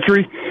the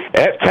country,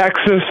 at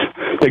Texas.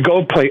 They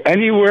go play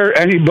anywhere,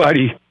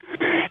 anybody.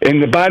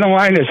 And the bottom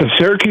line is, if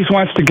Syracuse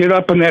wants to get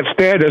up in that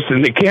status,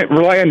 and they can't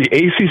rely on the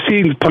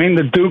ACC and playing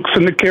the Dukes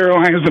and the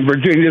Carolinas and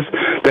Virginias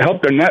to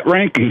help their net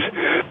rankings,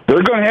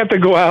 they're going to have to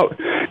go out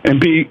and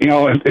be,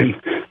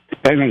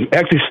 and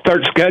actually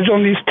start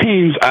scheduling these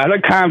teams out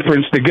of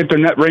conference to get their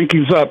net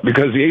rankings up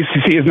because the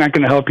ACC is not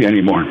going to help you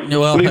anymore,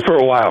 at least for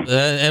a while.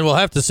 And we'll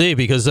have to see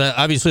because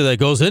obviously that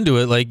goes into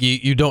it. Like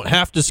you don't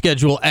have to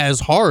schedule as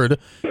hard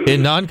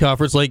in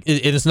non-conference. Like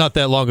it's not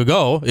that long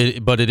ago,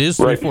 but it is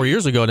 3-4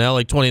 years ago now,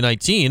 like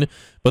 2019.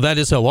 But that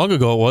is how long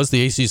ago it was.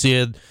 The ACC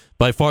had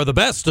by far the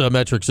best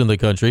metrics in the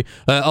country.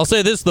 I'll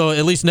say this, though.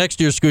 At least next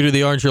year, Scooter,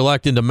 the Orange are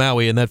locked into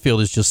Maui, and that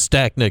field is just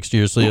stacked next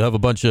year, so you have a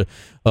bunch of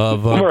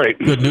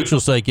good neutral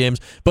site games.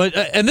 But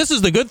and this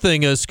is the good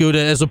thing, Scooter,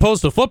 as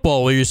opposed to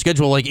football, where you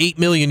schedule like 8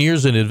 million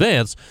years in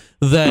advance,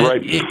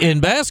 that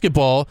in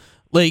basketball,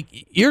 like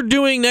you're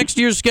doing next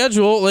year's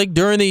schedule like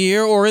during the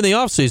year or in the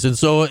off season.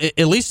 So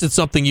at least it's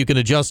something you can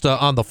adjust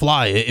on the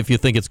fly if you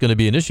think it's going to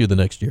be an issue the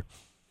next year.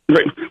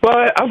 Right.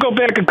 Well, I'll go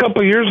back a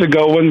couple of years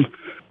ago when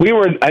we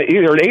were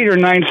either an 8 or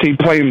 9 seed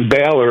playing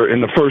Baylor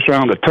in the first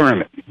round of the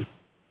tournament.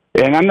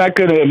 And I'm not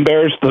going to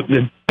embarrass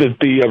the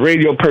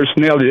radio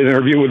personnel that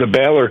interview with the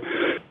Baylor,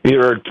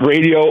 either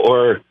radio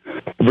or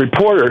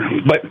reporter,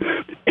 but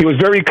he was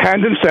very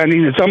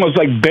condescending. It's almost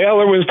like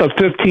Baylor was the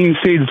 15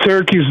 seed,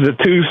 Syracuse is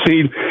the 2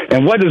 seed,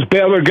 and what does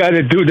Baylor got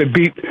to do to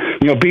beat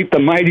the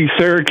mighty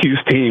Syracuse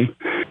team?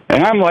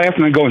 And I'm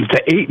laughing and going, it's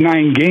an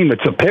 8-9 game.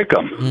 It's a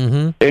pick-em.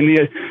 Mm-hmm.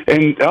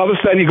 And all of a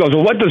sudden he goes,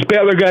 well, what does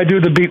Baylor got to do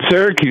to beat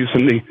Syracuse?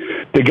 And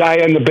the guy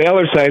on the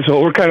Baylor side says,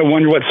 well, we're kind of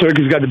wondering what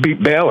Syracuse got to beat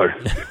Baylor.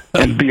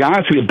 And to be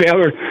honest with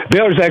you,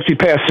 Baylor's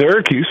actually passed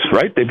Syracuse,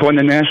 right? They've won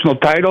the national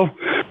title.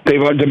 They've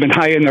been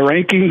high in the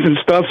rankings and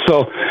stuff.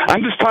 So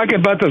I'm just talking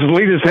about this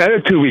elitist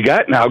attitude we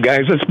got now,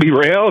 guys. Let's be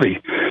reality.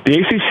 The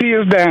ACC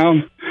is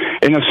down.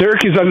 And if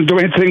Syracuse doesn't do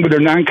anything with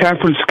their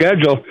non-conference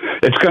schedule,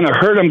 it's going to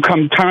hurt them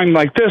come time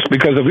like this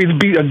because if we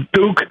beat a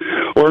Duke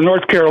or a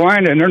North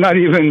Carolina and they're not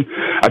even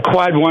a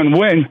quad 1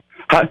 win,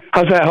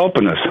 how's that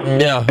helping us?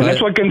 Yeah, and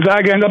that's what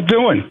Gonzaga ended up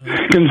doing.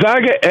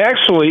 Gonzaga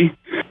actually,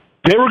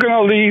 they were going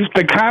to leave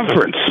the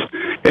conference.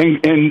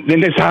 And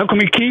they said, how can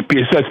we keep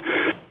you? He says,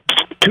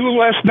 2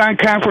 less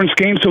non-conference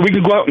games so we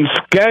can go out and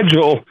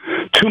schedule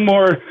 2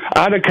 more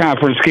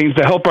out-of-conference games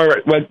to help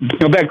our,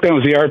 back then it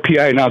was the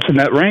RPI, now it's the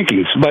net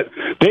rankings, but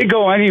they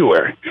go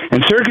anywhere.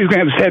 And Syracuse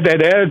has had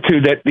that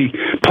attitude that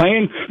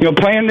playing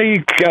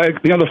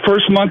the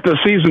first month of the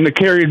season, the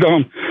Carrier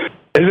Dome,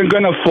 isn't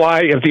going to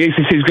fly if the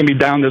ACC is going to be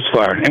down this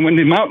far. And when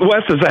the Mountain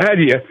West is ahead of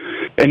you,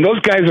 and those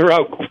guys are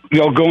out,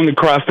 going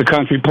across the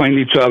country playing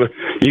each other,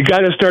 you got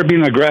to start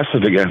being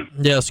aggressive again.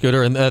 Yeah,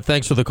 Scooter, and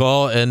thanks for the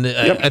call. And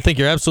yep. I think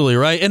you're absolutely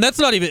right. And that's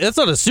not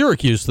a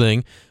Syracuse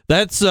thing.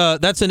 That's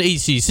an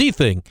ACC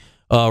thing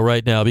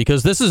right now,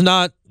 because this is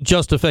not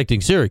just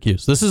affecting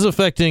Syracuse. This is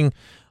affecting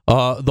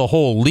the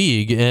whole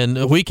league,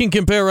 and we can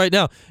compare right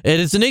now.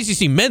 And it's an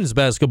ACC men's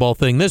basketball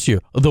thing this year.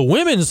 The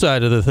women's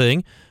side of the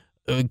thing.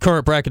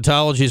 Current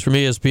bracketologies from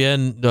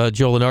ESPN,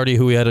 Joe Lenardi,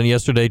 who we had on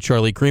yesterday,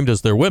 Charlie Cream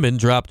does their women,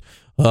 dropped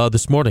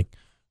this morning.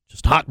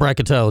 Just hot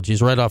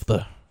bracketologies right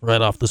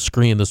off the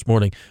screen this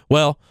morning.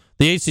 Well,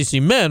 the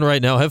ACC men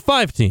right now have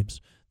 5 teams.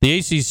 The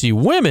ACC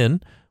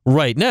women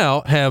right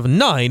now have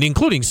 9,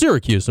 including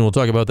Syracuse, and we'll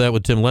talk about that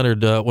with Tim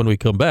Leonard when we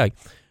come back.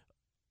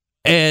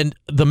 And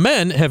the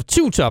men have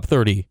 2 top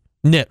 30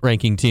 net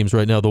ranking teams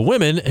right now. The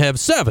women have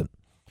 7.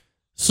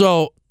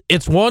 So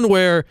it's one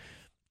where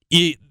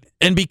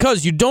and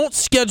because you don't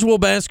schedule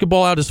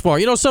basketball out as far,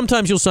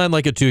 sometimes you'll sign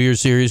like a 2-year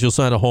series, you'll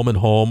sign a home and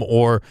home,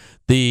 or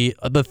the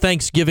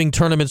Thanksgiving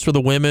tournaments for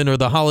the women or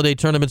the holiday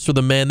tournaments for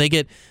the men. They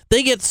get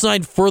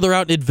signed further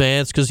out in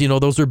advance because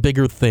those are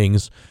bigger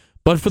things.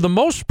 But for the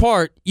most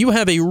part, you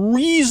have a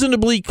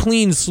reasonably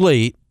clean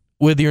slate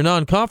with your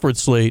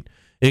non-conference slate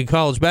in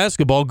college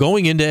basketball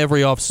going into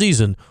every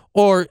offseason,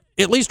 or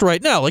at least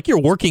right now, like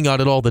you're working on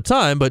it all the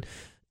time, but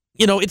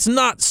it's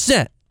not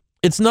set.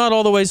 It's not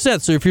all the way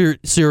set. So if you're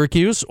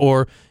Syracuse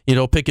or,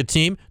 pick a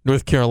team,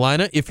 North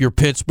Carolina, if you're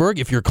Pittsburgh,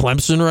 if you're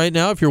Clemson right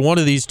now, if you're one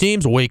of these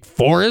teams, Wake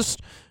Forest,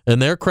 and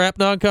their crap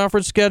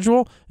non-conference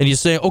schedule, and you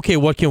say, okay,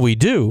 what can we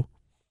do?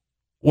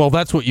 Well,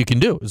 that's what you can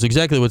do. It's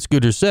exactly what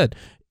Scooter said.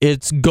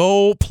 It's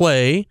go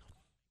play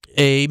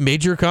a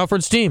major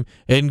conference team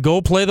and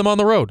go play them on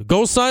the road.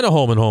 Go sign a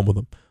home and home with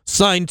them.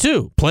 Sign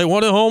 2. Play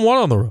 1 at home, 1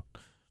 on the road.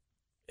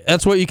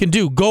 That's what you can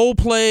do. Go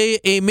play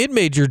a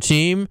mid-major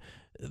team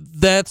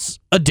that's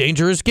a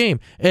dangerous game,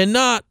 and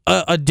not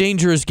a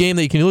dangerous game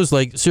that you can lose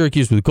like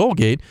Syracuse with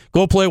Colgate.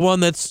 Go play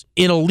one that's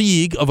in a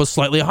league of a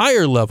slightly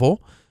higher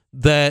level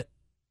that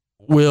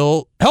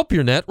will help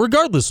your net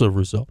regardless of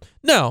result.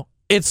 Now,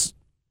 it's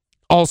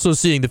also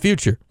seeing the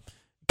future,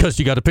 because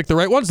you got to pick the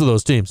right ones of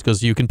those teams,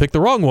 because you can pick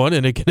the wrong one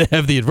and it can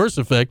have the adverse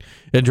effect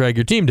and drag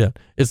your team down.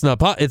 It's not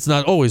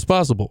always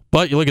possible.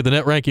 But you look at the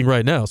net ranking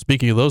right now,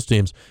 speaking of those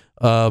teams,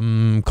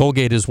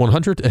 Colgate is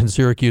 100 and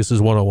Syracuse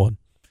is 101.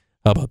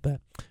 How about that?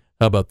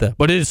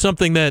 But it is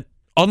something that,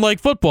 unlike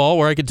football,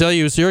 where I can tell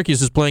you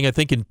Syracuse is playing, I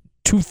think, in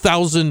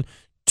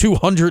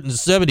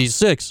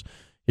 2,276.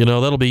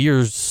 That'll be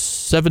year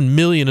 7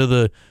 million of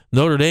the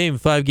Notre Dame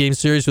 5-game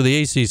series for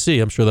the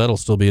ACC. I'm sure that'll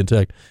still be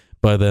intact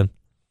by then.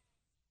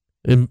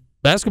 In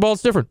basketball,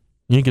 it's different.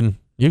 You can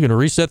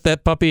reset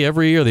that puppy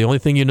every year. The only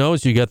thing you know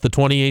is you got the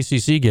 20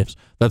 ACC games.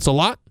 That's a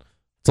lot.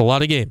 It's a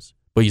lot of games.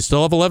 But you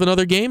still have 11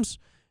 other games.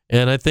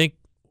 And I think,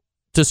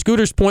 to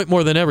Scooter's point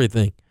more than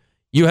everything,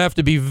 you have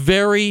to be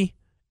very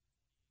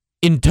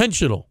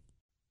intentional.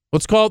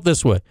 Let's call it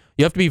this way.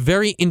 You have to be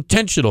very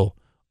intentional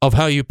of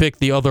how you pick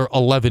the other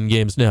 11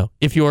 games now,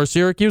 if you are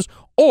Syracuse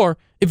or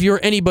if you're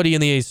anybody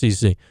in the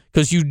ACC,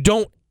 because you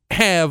don't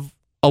have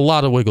a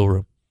lot of wiggle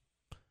room.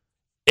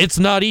 It's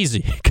not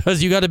easy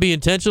because you got to be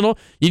intentional,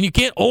 and you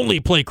can't only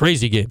play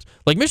crazy games.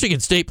 Like Michigan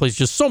State plays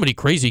just so many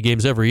crazy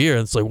games every year,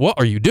 and it's like, what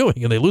are you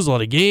doing? And they lose a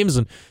lot of games,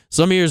 and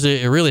some years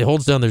it really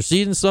holds down their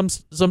season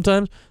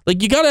sometimes.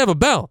 Like, you got to have a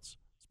balance.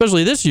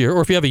 Especially this year,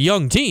 or if you have a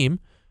young team,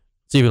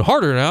 it's even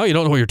harder now. You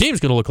don't know what your team's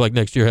going to look like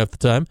next year half the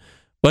time.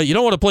 But you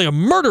don't want to play a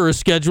murderous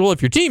schedule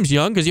if your team's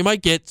young, because you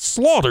might get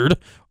slaughtered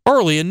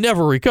early and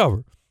never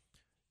recover.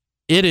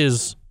 It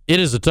is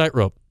a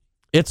tightrope.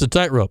 It's a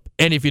tightrope.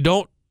 And if you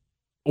don't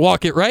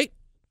walk it right,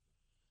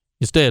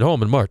 you stay at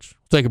home in March.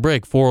 We'll take a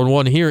break.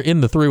 4-1 here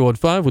in the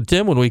 315 with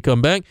Tim. When we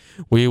come back,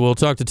 we will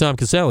talk to Tom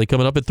Casale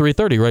coming up at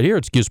 3:30 right here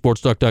at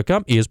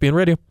QSportsTalk.com, ESPN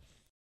Radio.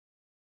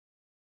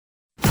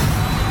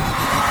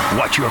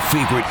 Watch your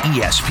favorite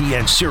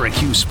ESPN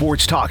Syracuse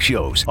sports talk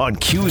shows on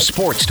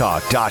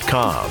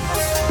QSportsTalk.com.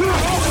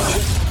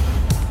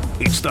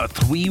 It's the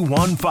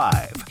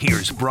 315.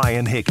 Here's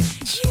Brian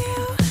Higgins.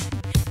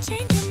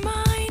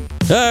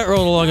 All right,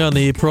 rolling along on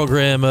the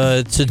program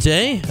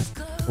today.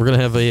 We're going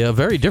to have a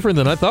very different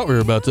than I thought we were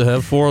about to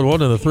have.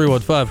 4-1 and the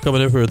 315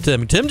 coming in for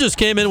Tim. Tim just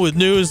came in with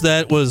news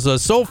that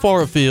was so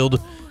far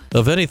afield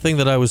of anything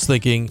that I was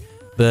thinking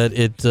that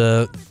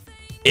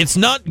it's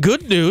not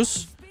good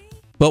news.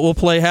 But we'll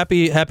play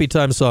happy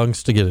time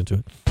songs to get into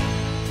it.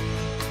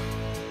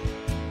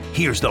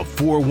 Here's the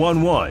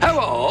 411.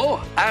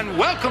 Hello, and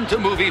welcome to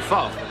Movie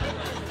Phone.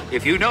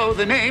 If you know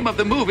the name of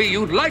the movie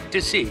you'd like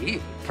to see,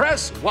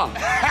 press 1.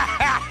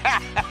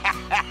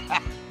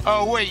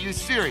 Oh, wait, you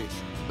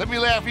serious? Let me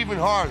laugh even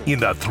harder. In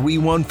the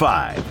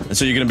 315. And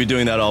so you're going to be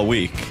doing that all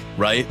week,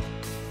 right?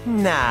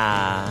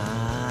 Nah.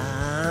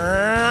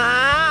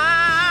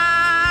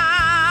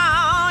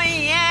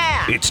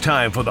 Yeah. It's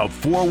time for the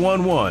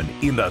 411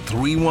 in the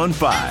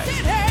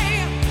 315.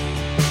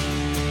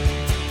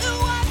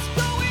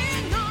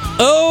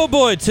 Oh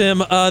boy, Tim.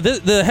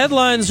 The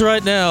headlines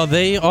right now,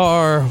 they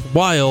are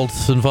wild,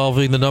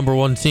 involving the number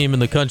one team in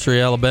the country,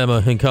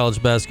 Alabama, in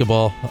college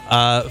basketball.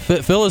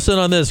 Fill us in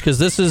on this, because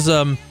this is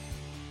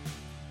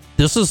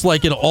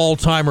like an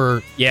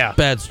all-timer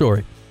bad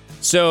story.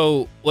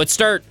 So let's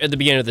start at the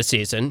beginning of the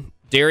season.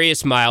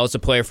 Darius Miles, a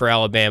player for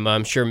Alabama.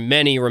 I'm sure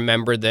many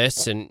remember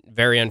this, and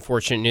very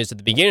unfortunate news at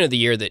the beginning of the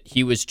year that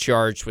he was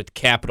charged with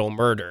capital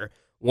murder.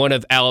 One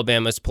of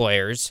Alabama's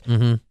players.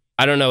 Mm-hmm.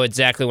 I don't know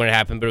exactly when it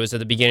happened, but it was at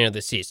the beginning of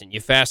the season. You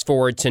fast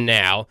forward to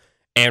now,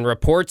 and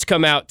reports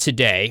come out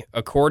today,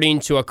 according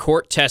to a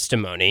court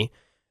testimony,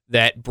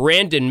 that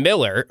Brandon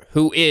Miller,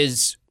 who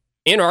is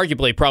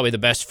inarguably probably the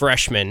best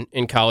freshman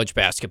in college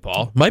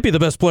basketball. Might be the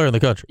best player in the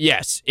country.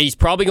 Yes, he's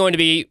probably going to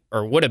be,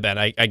 or would have been,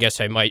 I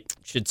guess I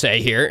should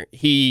say here,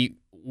 he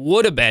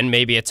would have been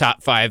maybe a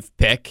top 5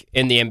 pick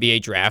in the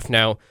NBA draft.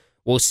 Now,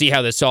 we'll see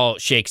how this all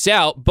shakes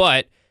out,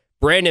 but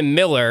Brandon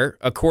Miller,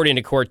 according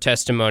to court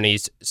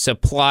testimonies,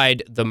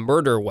 supplied the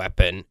murder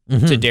weapon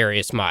to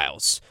Darius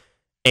Miles.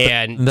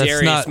 And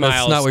Darius Miles,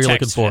 that's not what you're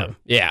looking for. Him.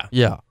 Yeah.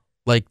 Yeah.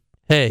 Like,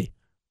 hey,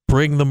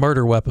 bring the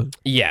murder weapon.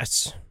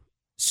 Yes.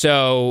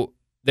 So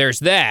there's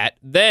that.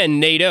 Then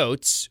Nate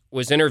Oates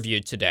was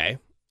interviewed today,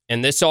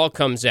 and this all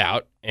comes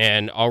out,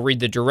 and I'll read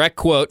the direct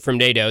quote from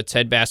Nate Oates,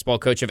 head basketball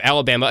coach of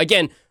Alabama.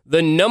 Again,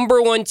 the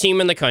number one team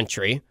in the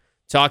country,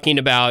 talking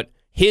about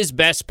his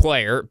best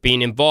player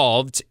being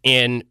involved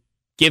in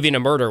giving a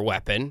murder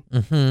weapon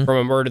from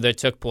a murder that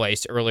took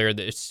place earlier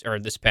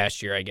this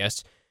past year, I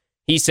guess.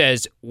 He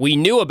says, "We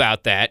knew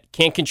about that.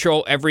 Can't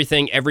control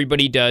everything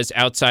everybody does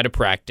outside of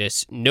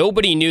practice.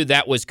 Nobody knew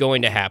that was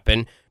going to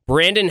happen.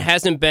 Brandon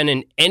hasn't been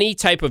in any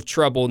type of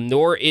trouble,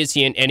 nor is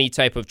he in any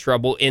type of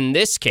trouble. In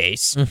this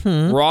case,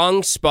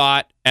 wrong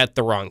spot at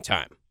the wrong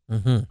time."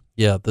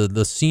 Yeah,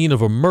 the scene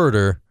of a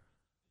murder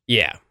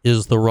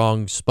is the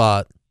wrong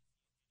spot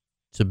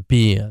to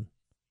be in.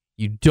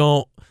 You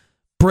don't...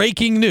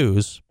 Breaking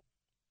news,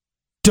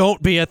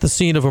 don't be at the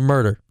scene of a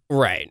murder.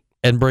 Right.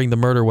 And bring the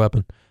murder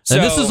weapon. So,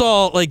 and this is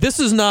all, like, this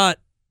is not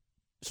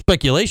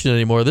speculation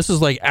anymore. This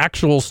is, like,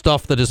 actual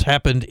stuff that has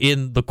happened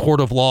in the court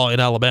of law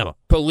in Alabama.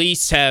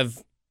 Police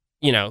have,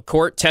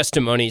 court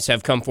testimonies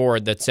have come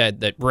forward that said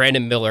that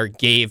Brandon Miller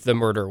gave the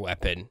murder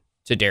weapon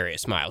to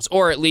Darius Miles.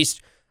 Or at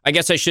least, I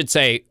guess I should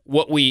say,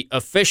 what we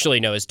officially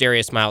know is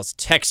Darius Miles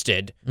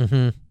texted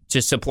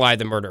to supply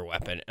the murder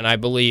weapon. And I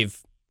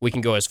believe we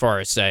can go as far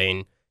as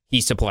saying he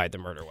supplied the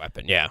murder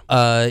weapon, yeah.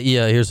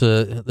 Here's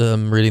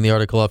I'm reading the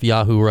article off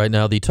Yahoo right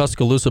now. The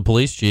Tuscaloosa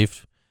police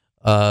chief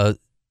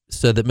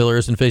said that Miller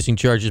isn't facing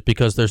charges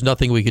because there's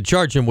nothing we could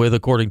charge him with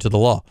according to the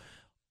law.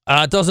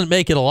 It doesn't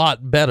make it a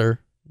lot better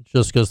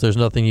just because there's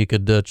nothing you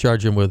could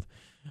charge him with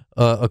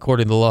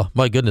according to the law.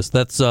 My goodness,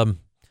 that's... And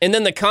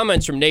then the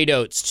comments from Nate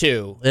Oates,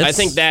 too. I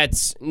think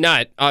that's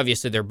not...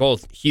 Obviously, they're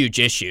both huge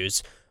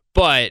issues,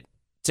 but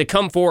to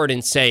come forward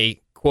and say,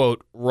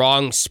 quote,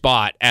 wrong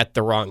spot at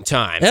the wrong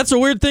time. That's a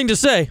weird thing to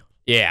say.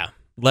 Yeah.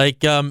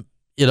 Like,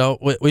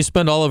 we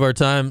spend all of our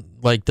time,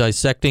 like,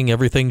 dissecting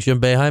everything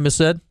Jim Boeheim has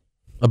said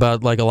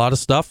about, like, a lot of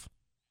stuff.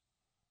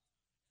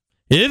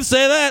 He didn't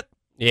say that.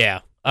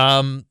 Yeah.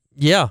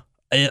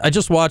 I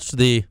just watched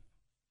that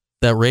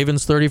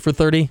Ravens 30 for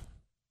 30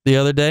 the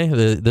other day.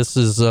 This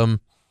is,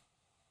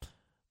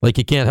 like,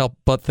 you can't help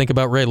but think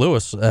about Ray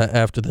Lewis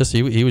after this.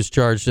 He was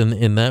charged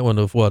in that one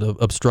of,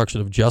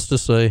 obstruction of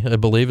justice, I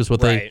believe, is what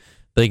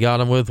they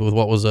got him with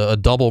what was a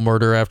double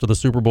murder after the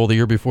Super Bowl the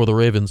year before the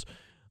Ravens.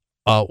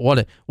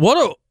 What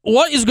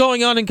is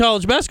going on in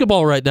college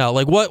basketball right now?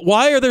 Like,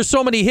 why are there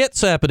so many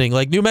hits happening?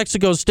 Like New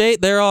Mexico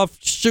State, they're off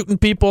shooting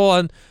people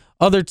on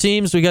other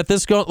teams. We got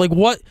this going. Like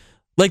what?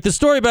 Like the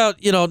story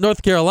about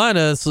North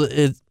Carolina.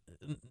 It's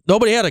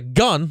nobody had a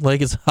gun.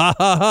 Like it's ha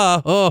ha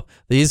ha. Oh,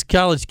 these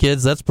college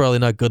kids. That's probably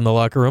not good in the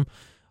locker room.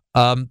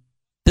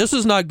 This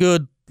is not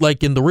good.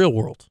 Like in the real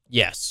world.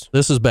 Yes,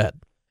 this is bad.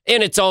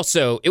 And it's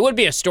also, it would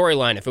be a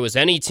storyline if it was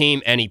any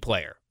team, any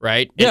player,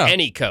 right? And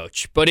any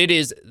coach. But it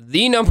is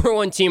the number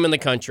one team in the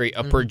country,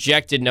 a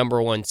projected number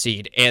one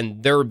seed,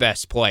 and their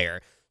best player.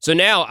 So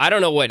now, I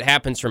don't know what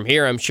happens from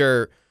here. I'm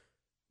sure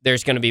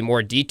there's going to be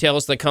more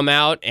details that come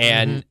out.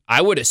 And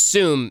I would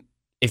assume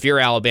if you're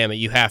Alabama,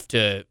 you have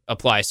to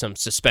apply some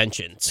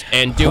suspensions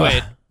and do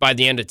it by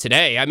the end of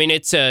today. I mean,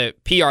 it's a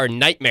PR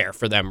nightmare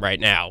for them right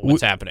now,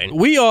 what's happening.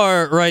 We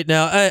are right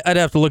now, I'd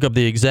have to look up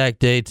the exact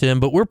day, Tim,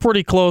 but we're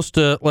pretty close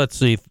to,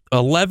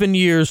 11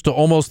 years to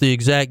almost the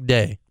exact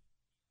day.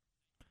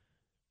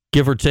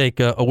 Give or take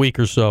a week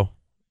or so.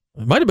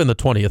 It might have been the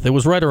 20th. It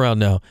was right around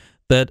now.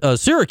 That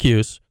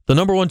Syracuse, the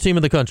number one team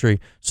in the country,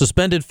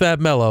 suspended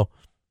Fab Melo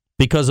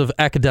because of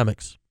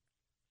academics.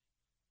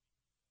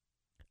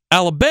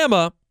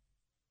 Alabama,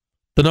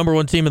 the number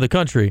one team in the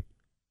country,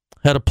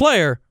 had a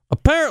player,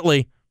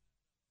 apparently,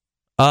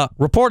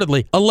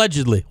 reportedly,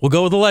 allegedly, we'll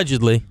go with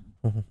allegedly,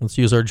 let's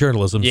use our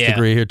journalism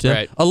degree here, Tim.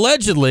 Right.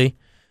 Allegedly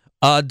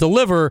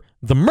deliver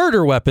the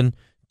murder weapon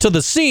to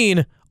the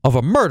scene of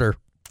a murder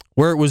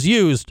where it was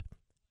used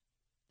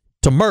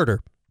to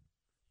murder.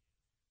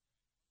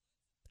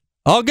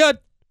 All good.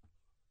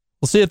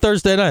 We'll see you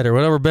Thursday night or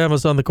whenever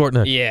Bama's on the court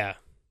next. Yeah.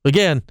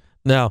 Again,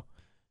 now,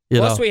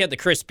 Plus, we had the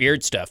Chris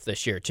Beard stuff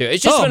this year, too.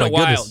 It's just been a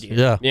wild year.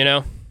 Yeah. You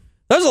know?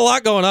 There's a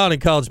lot going on in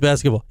college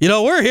basketball.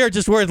 We're here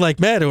just worried like,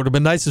 man, it would have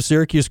been nice if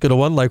Syracuse could have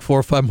won like 4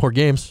 or 5 more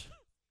games.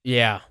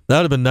 Yeah. That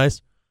would have been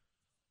nice.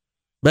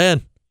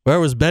 Man, where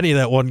was Benny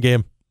that one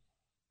game?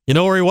 You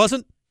know where he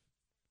wasn't?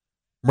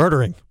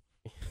 Murdering.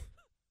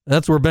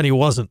 That's where Benny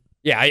wasn't.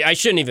 Yeah, I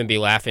shouldn't even be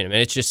laughing. I mean,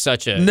 it's just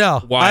such a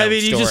wild I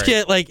mean, you story. just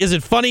can't, is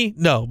it funny?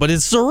 No, but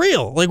it's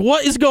surreal.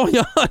 What is going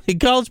on in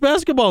college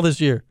basketball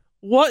this year?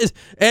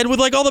 And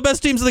with all the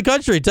best teams in the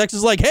country, Texas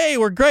is like, hey,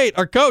 we're great.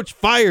 Our coach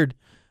fired.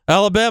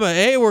 Alabama,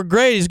 hey, we're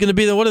great. He's going to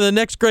be one of the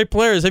next great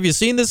players. Have you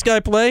seen this guy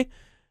play?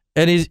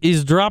 And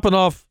he's dropping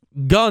off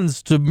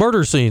guns to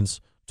murder scenes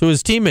to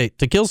his teammate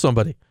to kill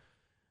somebody.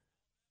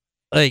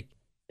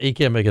 He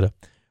can't make it up.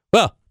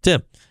 Well,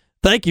 Tim,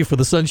 thank you for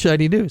the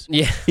sunshiny news.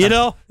 Yeah.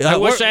 I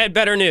wish I had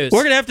better news.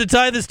 We're going to have to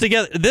tie this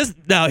together.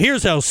 Now,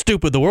 here's how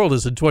stupid the world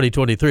is in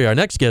 2023. Our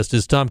next guest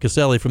is Tom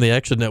Caselli from the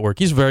Action Network.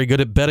 He's very good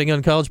at betting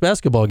on college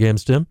basketball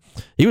games, Tim.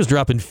 He was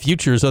dropping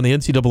futures on the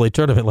NCAA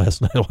tournament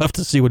last night. We'll have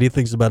to see what he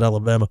thinks about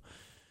Alabama.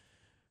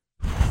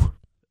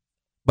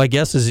 My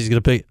guess is he's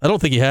going to pick. I don't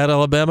think he had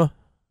Alabama.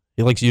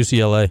 He likes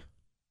UCLA.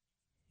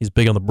 He's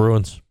big on the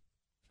Bruins.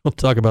 We'll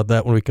talk about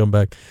that when we come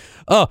back.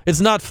 Oh, it's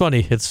not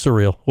funny. It's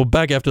surreal. We'll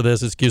back after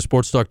this. It's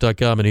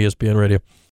QSportsTalk.com and ESPN Radio.